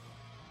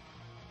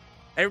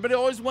 Everybody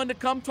always wanted to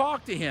come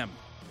talk to him,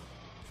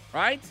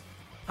 right?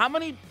 How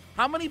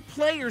many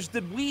players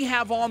did we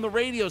have on the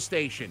radio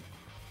station?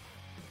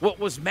 What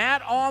was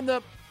Matt on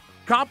the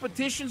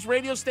competition's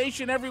radio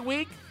station every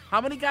week?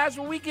 How many guys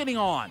were we getting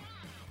on?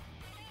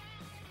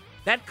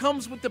 That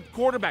comes with the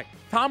quarterback.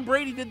 Tom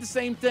Brady did the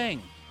same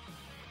thing.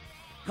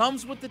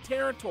 Comes with the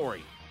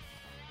territory.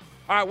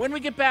 All right, when we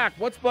get back,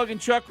 what's bugging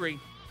Chuckery?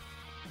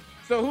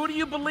 So who do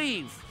you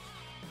believe?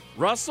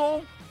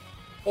 Russell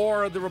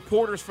or the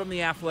reporters from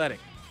The Athletic?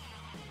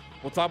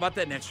 We'll talk about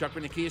that next. Chuckery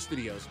in the Kia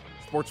Studios.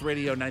 Sports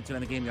Radio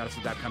 929 The Game,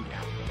 Odyssey.com.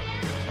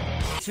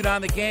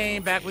 929 The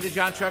Game, back with the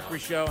John Chuckery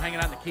Show, hanging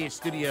out in the Kia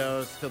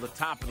Studios till the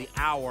top of the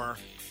hour.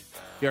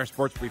 PR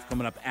Sports Brief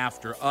coming up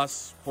after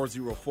us,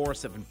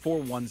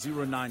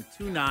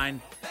 404-741-0929.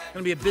 Going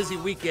to be a busy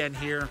weekend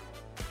here.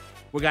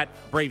 We got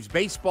Braves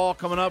baseball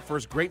coming up.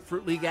 First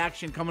Grapefruit League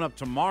action coming up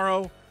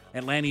tomorrow.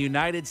 Atlanta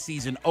United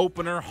season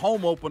opener,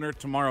 home opener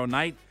tomorrow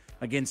night.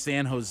 against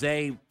San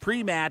Jose.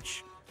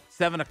 Pre-match,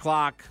 7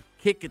 o'clock,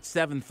 kick at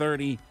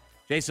 7:30.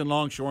 Jason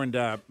Longshore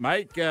and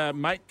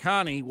Mike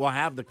Connie will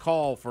have the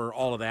call for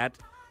all of that.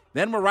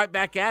 Then we're right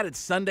back at it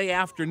Sunday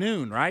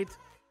afternoon, right?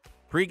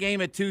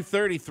 Pre-game at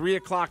 2:30, 3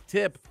 o'clock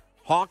tip.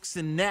 Hawks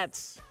and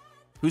Nets,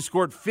 who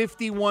scored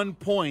 51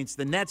 points.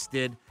 The Nets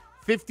did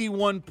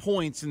 51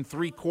 points in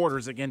 3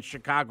 quarters against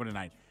Chicago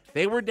tonight.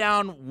 They were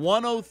down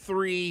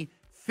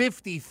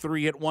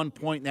 103-53 at one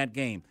point in that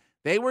game.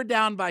 They were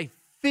down by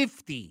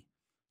 50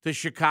 to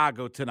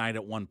Chicago tonight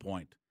at one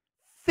point.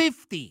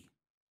 50.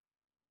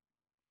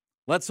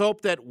 Let's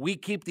hope that we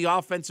keep the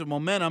offensive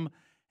momentum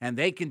and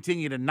they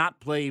continue to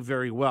not play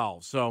very well.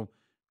 So,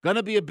 going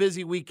to be a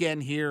busy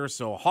weekend here.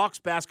 So, Hawks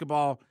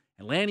basketball,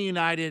 Atlanta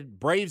United,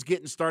 Braves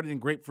getting started in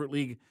Grapefruit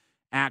League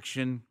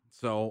action.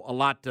 So, a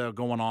lot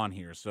going on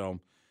here. So,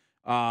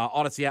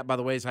 Odyssey app, by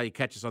the way, is how you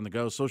catch us on the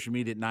go. Social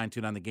media at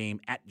 929 The Game,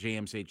 at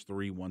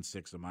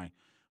JMSH316 on my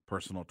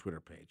personal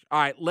Twitter page. All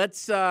right,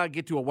 let's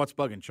get to a What's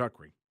Bugging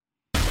Chuckery.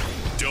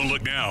 Don't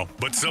look now,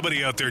 but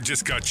somebody out there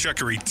just got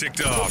Chuckery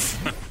ticked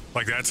off.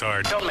 Like that's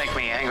hard. Don't make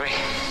me angry.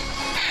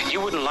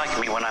 You wouldn't like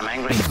me when I'm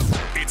angry.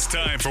 It's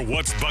time for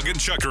What's Bugging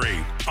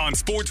Chuckery on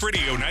Sports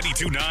Radio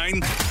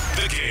 92.9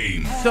 The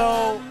Game.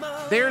 So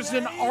there's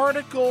an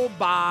article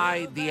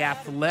by the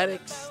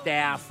Athletic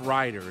staff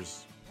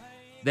writers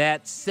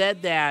that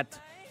said that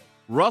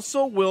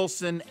Russell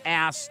Wilson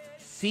asked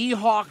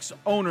Seahawks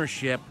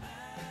ownership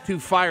to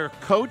fire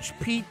Coach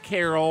Pete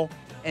Carroll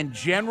and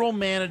general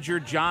manager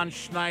John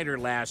Schneider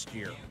last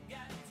year.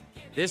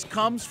 This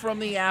comes from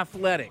the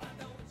Athletic.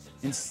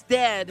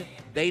 Instead,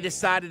 they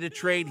decided to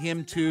trade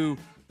him to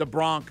the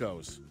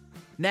Broncos.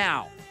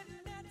 Now,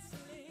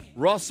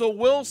 Russell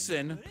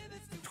Wilson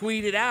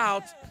tweeted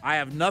out, "I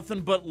have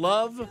nothing but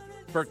love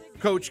for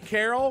Coach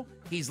Carroll.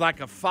 He's like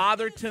a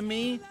father to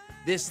me,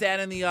 this, that,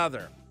 and the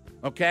other."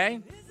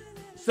 Okay?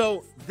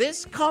 So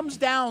this comes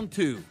down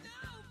to,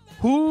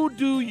 who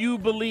do you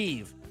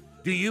believe?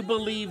 Do you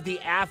believe the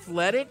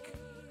Athletic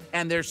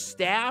and their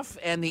staff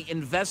and the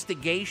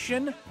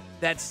investigation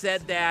that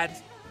said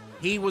that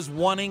he was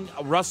wanting,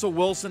 Russell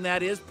Wilson,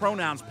 that is,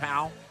 pronouns,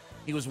 pal,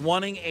 he was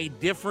wanting a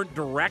different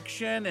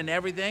direction and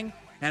everything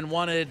and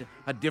wanted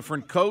a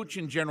different coach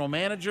and general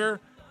manager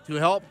to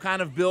help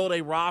kind of build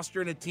a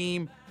roster and a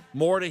team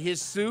more to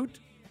his suit?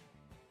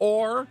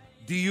 Or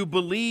do you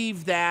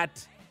believe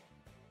that,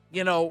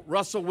 you know,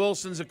 Russell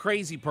Wilson's a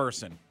crazy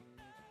person?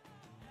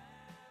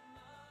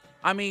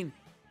 I mean,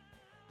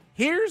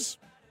 here's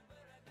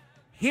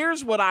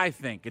what I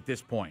think at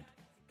this point,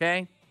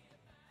 okay?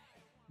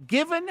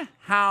 Given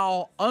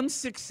how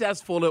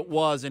unsuccessful it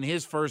was in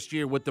his first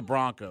year with the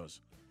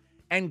Broncos,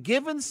 and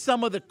given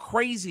some of the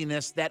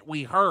craziness that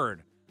we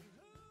heard,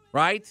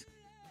 right,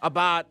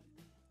 about,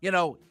 you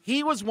know,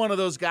 he was one of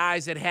those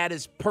guys that had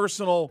his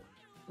personal,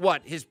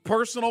 his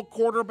personal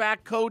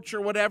quarterback coach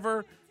or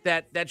whatever,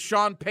 that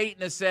Sean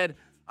Payton has said,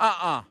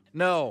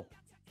 no,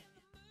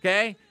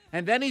 okay?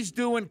 And then he's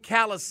doing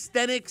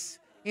calisthenics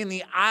in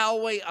the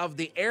aisleway of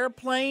the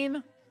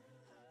airplane.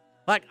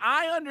 Like,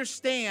 I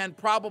understand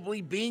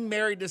probably being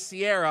married to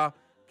Sierra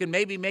can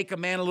maybe make a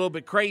man a little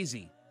bit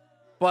crazy,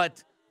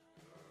 but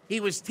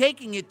he was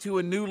taking it to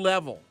a new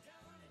level.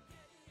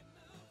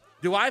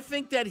 Do I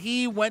think that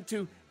he went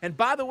to, and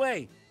by the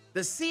way,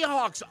 the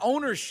Seahawks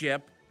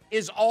ownership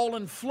is all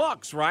in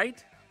flux,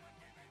 right?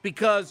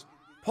 Because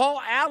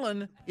Paul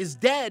Allen is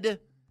dead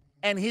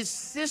and his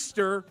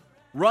sister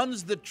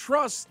runs the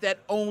trust that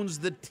owns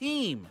the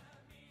team,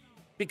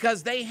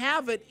 because they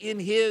have it in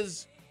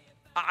his,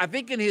 I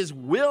think in his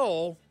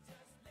will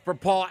for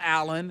Paul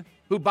Allen,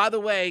 who, by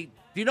the way,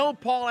 do you know who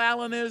Paul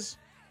Allen is,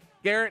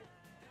 Garrett?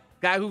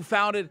 Guy who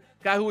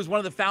was one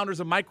of the founders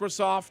of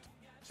Microsoft.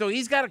 So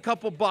he's got a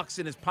couple bucks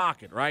in his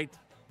pocket, right?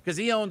 Because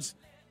he owns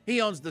the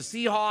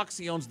Seahawks,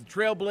 he owns the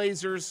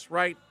Trailblazers,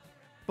 right?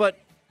 But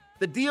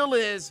the deal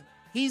is,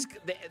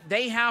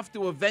 they have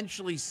to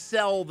eventually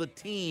sell the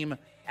team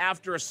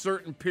after a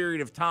certain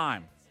period of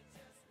time.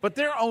 But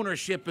their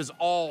ownership is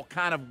all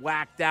kind of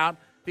whacked out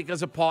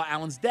because of Paul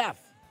Allen's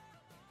death.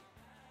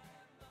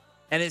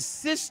 And his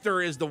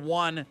sister is the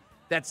one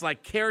that's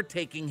like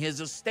caretaking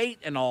his estate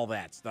and all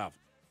that stuff,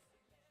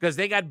 because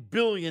they got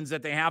billions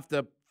that they have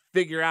to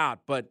figure out.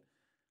 But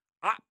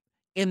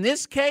in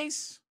this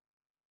case,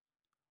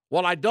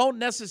 while I don't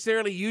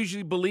necessarily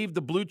usually believe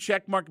the blue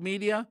checkmark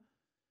media,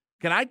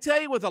 can I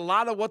tell you, with a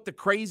lot of what the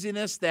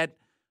craziness that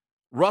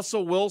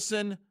Russell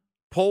Wilson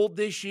pulled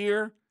this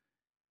year,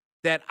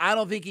 that I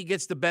don't think he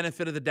gets the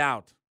benefit of the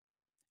doubt.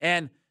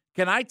 And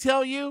can I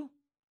tell you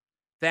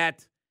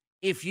that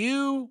if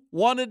you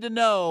wanted to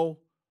know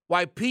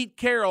why Pete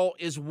Carroll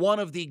is one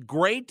of the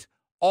great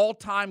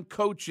all-time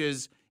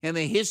coaches in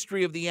the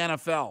history of the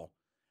NFL,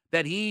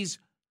 that he's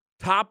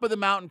top of the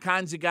mountain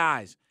kinds of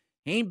guys.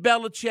 He ain't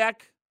Belichick,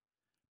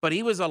 but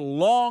he was a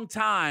long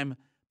time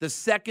the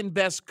second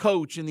best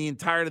coach in the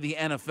entirety of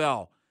the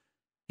NFL.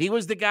 He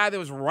was the guy that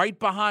was right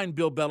behind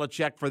Bill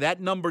Belichick for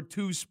that number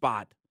 2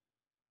 spot.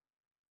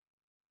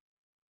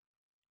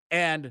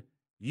 And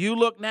you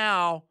look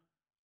now,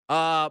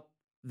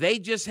 they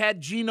just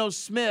had Geno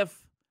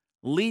Smith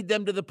lead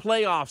them to the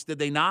playoffs, did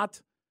they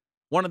not?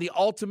 One of the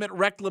ultimate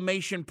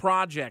reclamation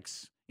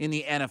projects in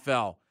the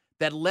NFL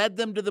that led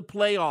them to the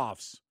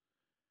playoffs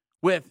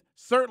with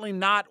certainly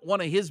not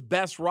one of his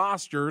best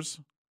rosters,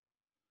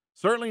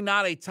 certainly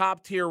not a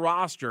top-tier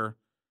roster,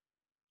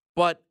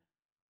 but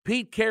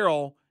Pete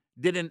Carroll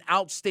did an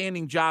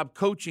outstanding job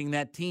coaching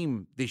that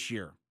team this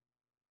year.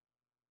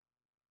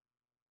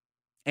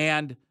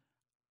 And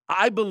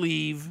I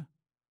believe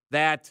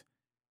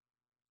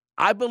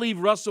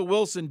Russell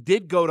Wilson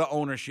did go to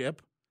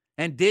ownership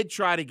and did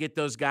try to get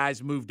those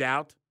guys moved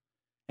out.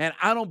 And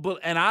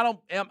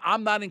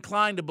I'm not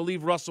inclined to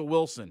believe Russell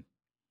Wilson.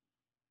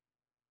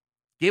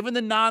 Given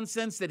the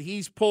nonsense that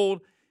he's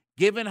pulled,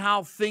 given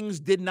how things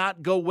did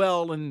not go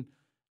well in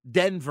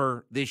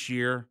Denver this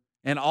year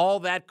and all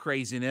that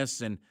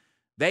craziness, and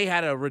they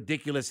had a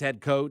ridiculous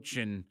head coach,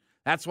 and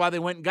that's why they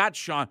went and got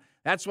Sean.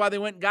 That's why they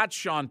went and got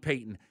Sean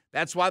Payton.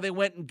 That's why they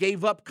went and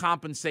gave up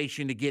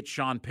compensation to get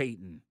Sean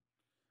Payton.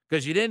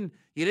 Because you didn't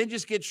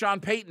just get Sean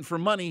Payton for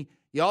money,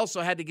 you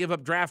also had to give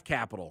up draft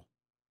capital.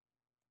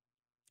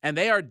 And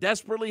they are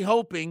desperately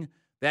hoping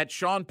that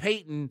Sean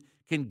Payton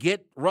can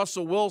get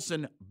Russell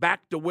Wilson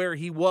back to where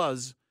he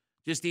was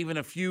just even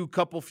a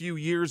couple few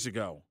years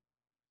ago.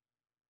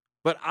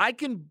 But I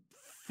can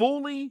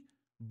fully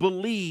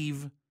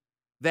believe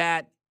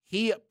that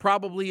he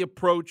probably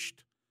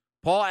approached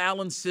Paul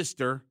Allen's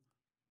sister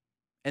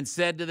and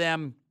said to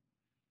them,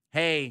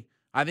 hey,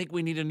 I think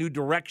we need a new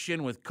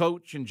direction with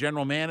coach and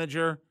general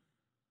manager.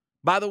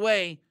 By the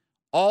way,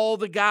 all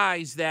the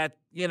guys that,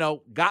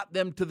 got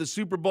them to the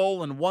Super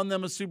Bowl and won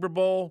them a Super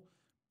Bowl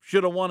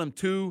should have won them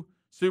 2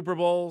 Super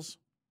Bowls.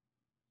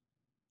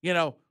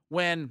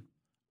 When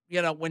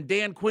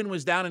Dan Quinn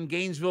was down in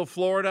Gainesville,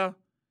 Florida,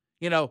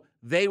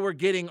 they were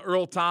getting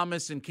Earl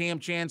Thomas and Cam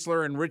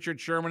Chancellor and Richard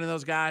Sherman and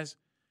those guys.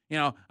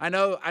 I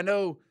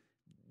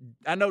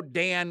know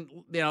Dan,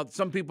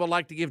 some people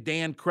like to give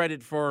Dan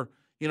credit for,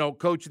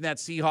 coaching that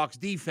Seahawks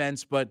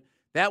defense, but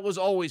that was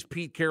always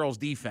Pete Carroll's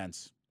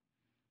defense.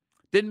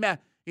 Didn't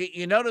matter.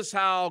 You notice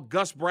how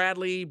Gus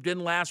Bradley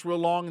didn't last real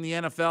long in the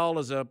NFL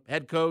as a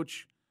head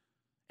coach,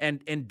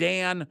 and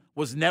Dan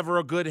was never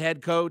a good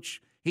head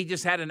coach. He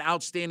just had an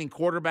outstanding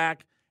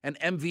quarterback, an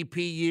MVP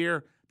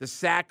year, the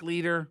sack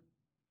leader,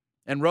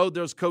 and rode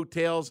those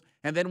coattails.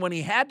 And then when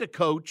he had to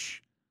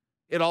coach,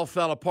 it all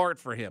fell apart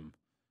for him.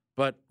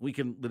 But we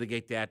can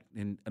litigate that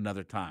in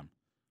another time.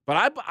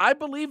 But I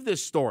believe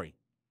this story.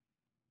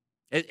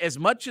 As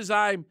much as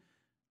I'm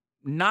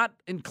not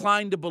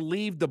inclined to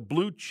believe the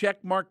blue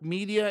checkmark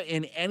media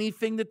in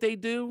anything that they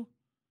do,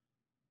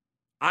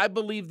 I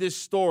believe this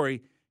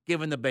story,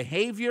 given the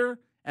behavior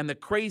and the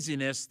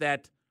craziness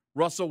that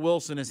Russell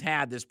Wilson has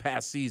had this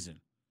past season.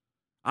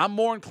 I'm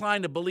more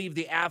inclined to believe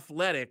The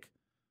Athletic,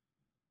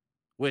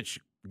 which,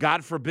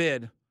 God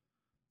forbid,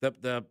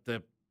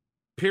 the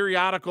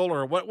periodical,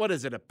 or what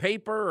is it, a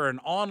paper or an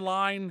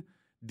online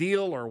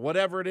deal or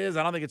whatever it is.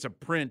 I don't think it's a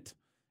print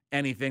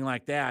anything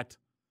like that.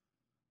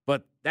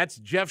 But that's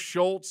Jeff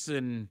Schultz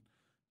and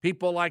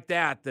people like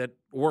that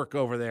work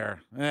over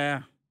there.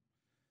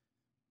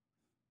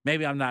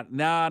 Maybe I'm not.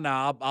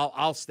 No,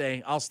 I'll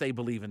stay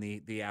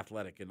believing the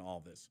Athletic in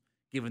all this,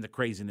 given the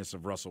craziness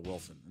of Russell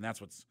Wilson. And that's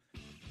what's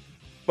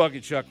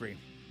bugging Chuckery.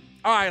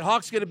 All right,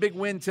 Hawks get a big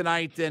win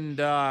tonight, and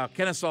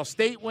Kennesaw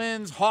State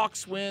wins,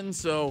 Hawks win.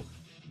 So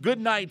good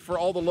night for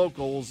all the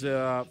locals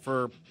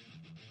for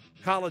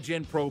college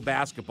and pro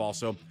basketball.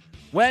 So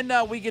when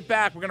we get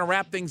back, we're going to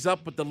wrap things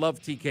up with the Love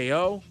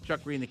TKO,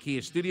 Chuckery in the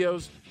Kia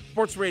Studios,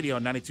 Sports Radio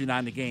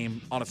 92.9 The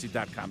Game,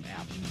 Odyssey.com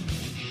app.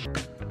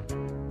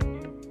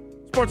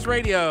 Sports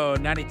Radio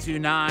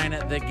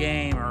 92.9 The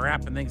Game. We're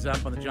wrapping things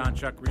up on the John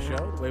Chuckery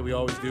Show, the way we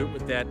always do it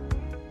with that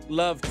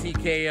Love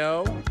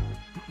TKO.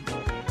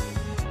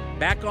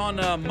 Back on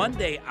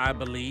Monday, I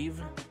believe.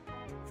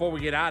 Before we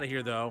get out of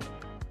here, though,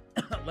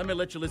 let me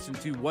let you listen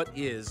to what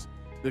is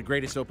the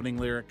greatest opening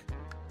lyric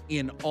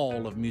in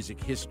all of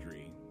music history.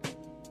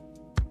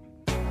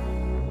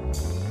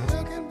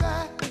 Looking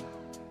back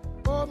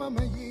over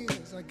my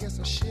years, I guess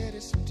I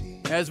shedded some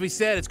tears. As we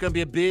said, it's going to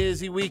be a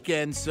busy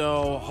weekend,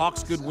 so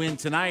Hawks could win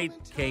tonight.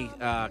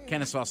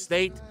 Kennesaw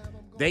State,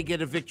 they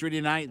get a victory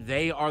tonight.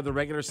 They are the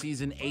regular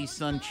season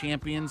ASUN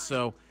champions,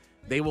 so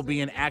they will be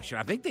in action.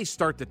 I think they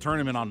start the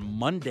tournament on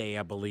Monday,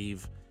 I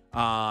believe.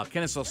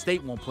 Kennesaw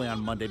State won't play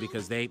on Monday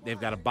because they've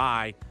got to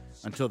bye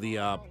until the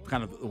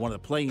kind of one of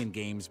the play-in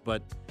games.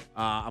 But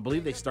I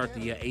believe they start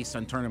the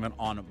ASUN tournament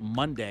on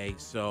Monday.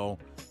 So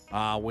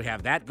we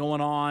have that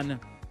going on.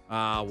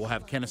 We'll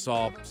have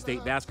Kennesaw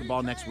State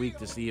basketball next week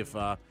to see if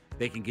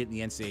they can get in the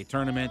NCAA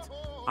tournament.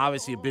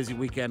 Obviously, a busy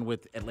weekend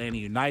with Atlanta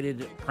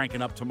United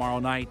cranking up tomorrow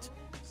night.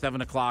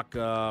 7 o'clock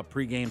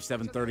pregame,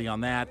 7:30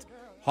 on that.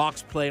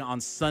 Hawks play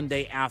on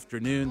Sunday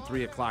afternoon,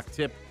 3 o'clock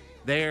tip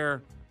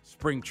there.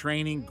 Spring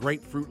training,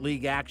 Grapefruit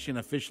League action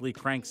officially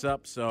cranks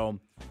up. So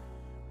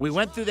we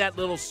went through that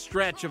little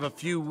stretch of a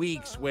few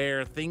weeks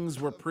where things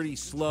were pretty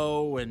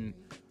slow and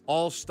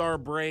all-star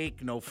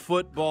break, no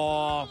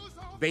football,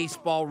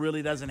 Baseball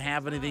really doesn't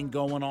have anything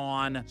going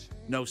on.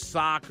 No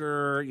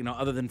soccer,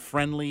 other than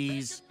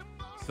friendlies.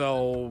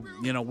 So,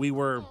 we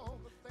were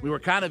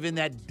kind of in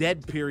that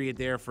dead period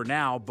there for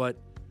now, but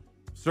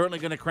certainly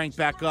going to crank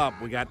back up.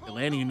 We got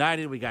Atlanta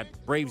United. We got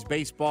Braves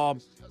baseball.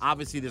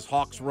 Obviously, this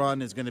Hawks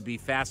run is going to be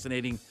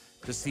fascinating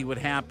to see what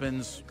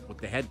happens with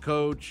the head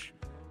coach,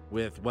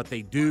 with what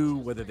they do,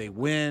 whether they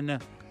win.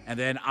 And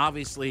then,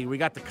 obviously, we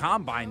got the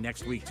Combine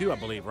next week, too, I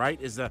believe,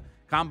 right? Is the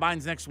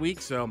Combine's next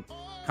week? So,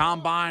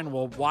 Combine,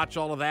 we'll watch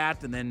all of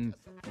that and then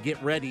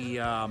get ready,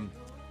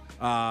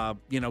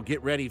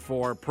 get ready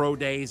for pro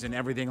days and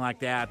everything like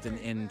that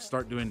and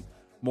start doing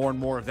more and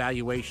more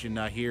evaluation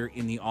here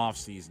in the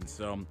offseason.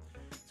 So,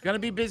 it's going to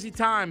be busy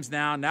times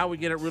now. Now we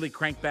get it really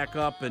cranked back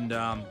up and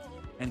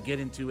get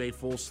into a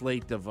full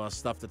slate of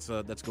stuff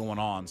that's going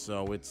on.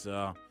 So it's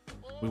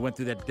we went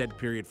through that dead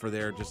period for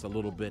there just a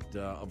little bit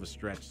of a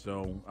stretch.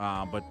 So,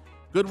 but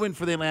good win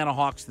for the Atlanta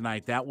Hawks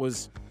tonight. That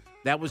was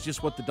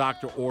just what the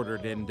doctor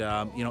ordered, and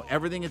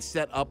everything is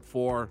set up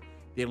for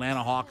the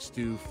Atlanta Hawks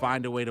to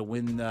find a way to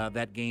win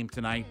that game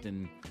tonight,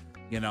 and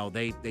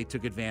they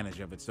took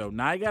advantage of it. So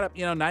now you got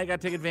to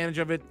take advantage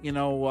of it.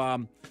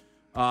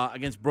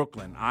 Against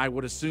Brooklyn. I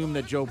would assume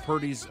that Joe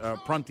Prunty's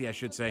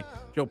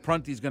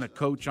going to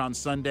coach on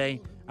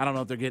Sunday. I don't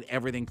know if they'll get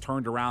everything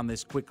turned around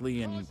this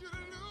quickly and,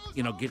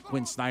 get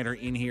Quinn Snyder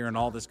in here and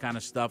all this kind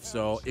of stuff.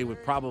 So it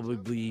would probably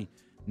be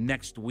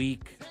next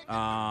week.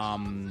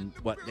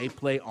 They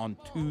play on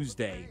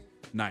Tuesday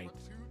night.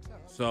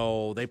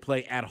 So they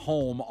play at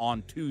home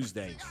on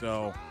Tuesday.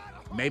 So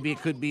maybe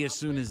it could be as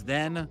soon as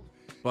then,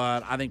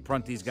 but I think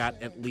Prunty's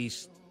got at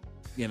least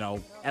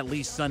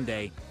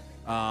Sunday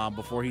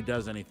before he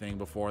does anything,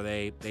 before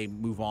they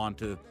move on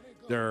to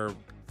their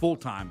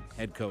full-time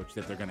head coach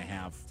that they're going to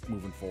have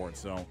moving forward.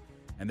 So,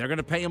 and they're going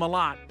to pay him a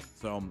lot.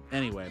 So,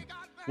 anyway,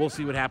 we'll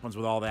see what happens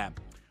with all that.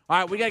 All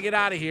right, we got to get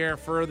out of here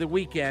for the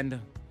weekend.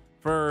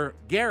 For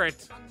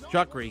Garrett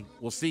Chuckery,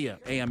 we'll see you,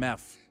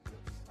 AMF.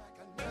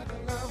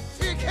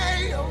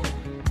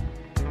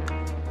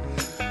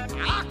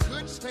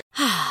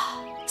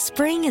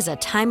 Spring is a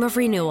time of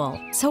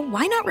renewal, so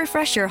why not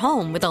refresh your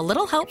home with a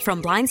little help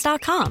from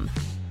Blinds.com?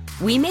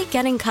 We make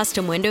getting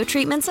custom window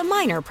treatments a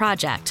minor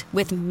project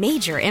with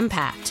major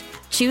impact.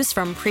 Choose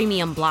from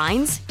premium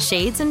blinds,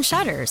 shades, and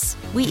shutters.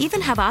 We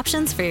even have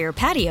options for your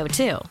patio,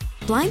 too.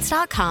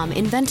 Blinds.com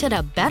invented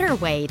a better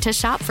way to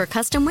shop for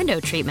custom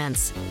window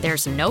treatments.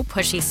 There's no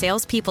pushy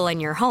salespeople in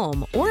your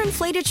home or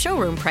inflated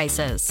showroom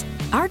prices.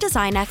 Our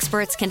design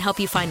experts can help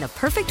you find the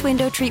perfect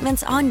window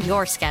treatments on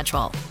your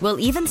schedule. We'll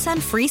even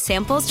send free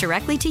samples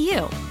directly to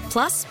you.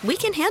 Plus, we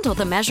can handle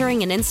the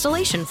measuring and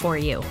installation for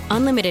you.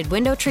 Unlimited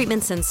window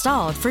treatments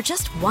installed for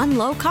just one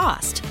low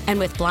cost. And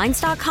with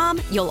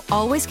Blinds.com, you'll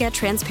always get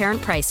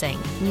transparent pricing.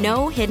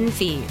 No hidden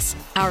fees.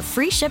 Our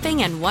free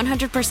shipping and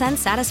 100%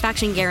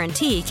 satisfaction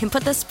guarantee can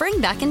put the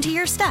spring back into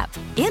your step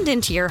and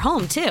into your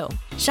home, too.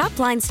 Shop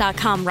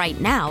Blinds.com right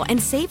now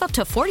and save up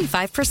to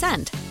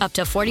 45%. Up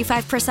to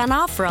 45%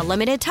 off for a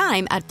limited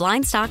time at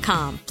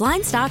Blinds.com.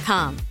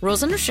 Blinds.com.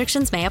 Rules and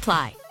restrictions may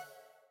apply.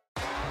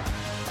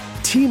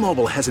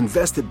 T-Mobile has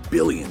invested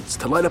billions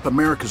to light up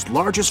America's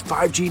largest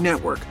 5G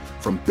network,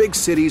 from big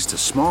cities to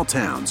small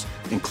towns,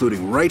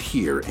 including right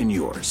here in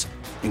yours.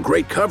 And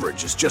great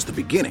coverage is just the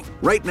beginning.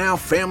 Right now,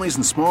 families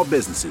and small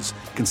businesses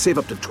can save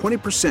up to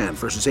 20%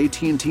 versus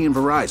AT&T and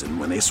Verizon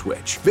when they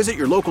switch. Visit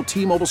your local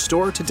T-Mobile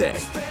store today.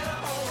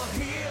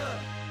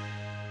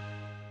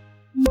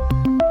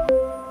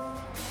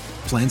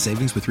 Plan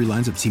savings with 3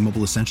 lines of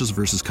T-Mobile Essentials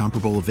versus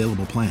comparable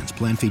available plans.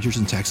 Plan features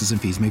and taxes and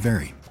fees may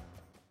vary.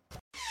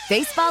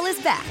 Baseball is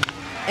back,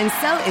 and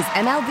so is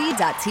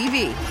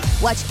MLB.tv.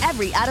 Watch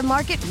every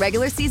out-of-market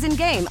regular season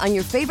game on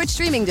your favorite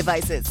streaming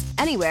devices,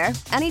 anywhere,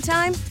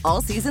 anytime,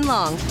 all season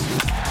long.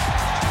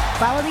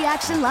 Follow the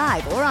action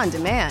live or on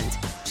demand.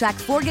 Track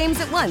 4 games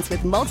at once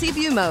with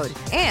multi-view mode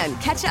and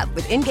catch up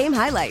with in-game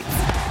highlights.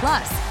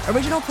 Plus,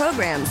 original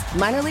programs,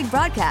 minor league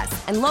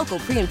broadcasts, and local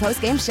pre- and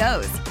post-game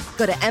shows.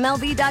 Go to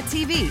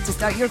MLB.tv to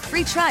start your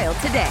free trial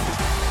today.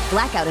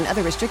 Blackout and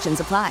other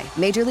restrictions apply.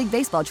 Major League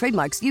Baseball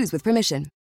trademarks used with permission.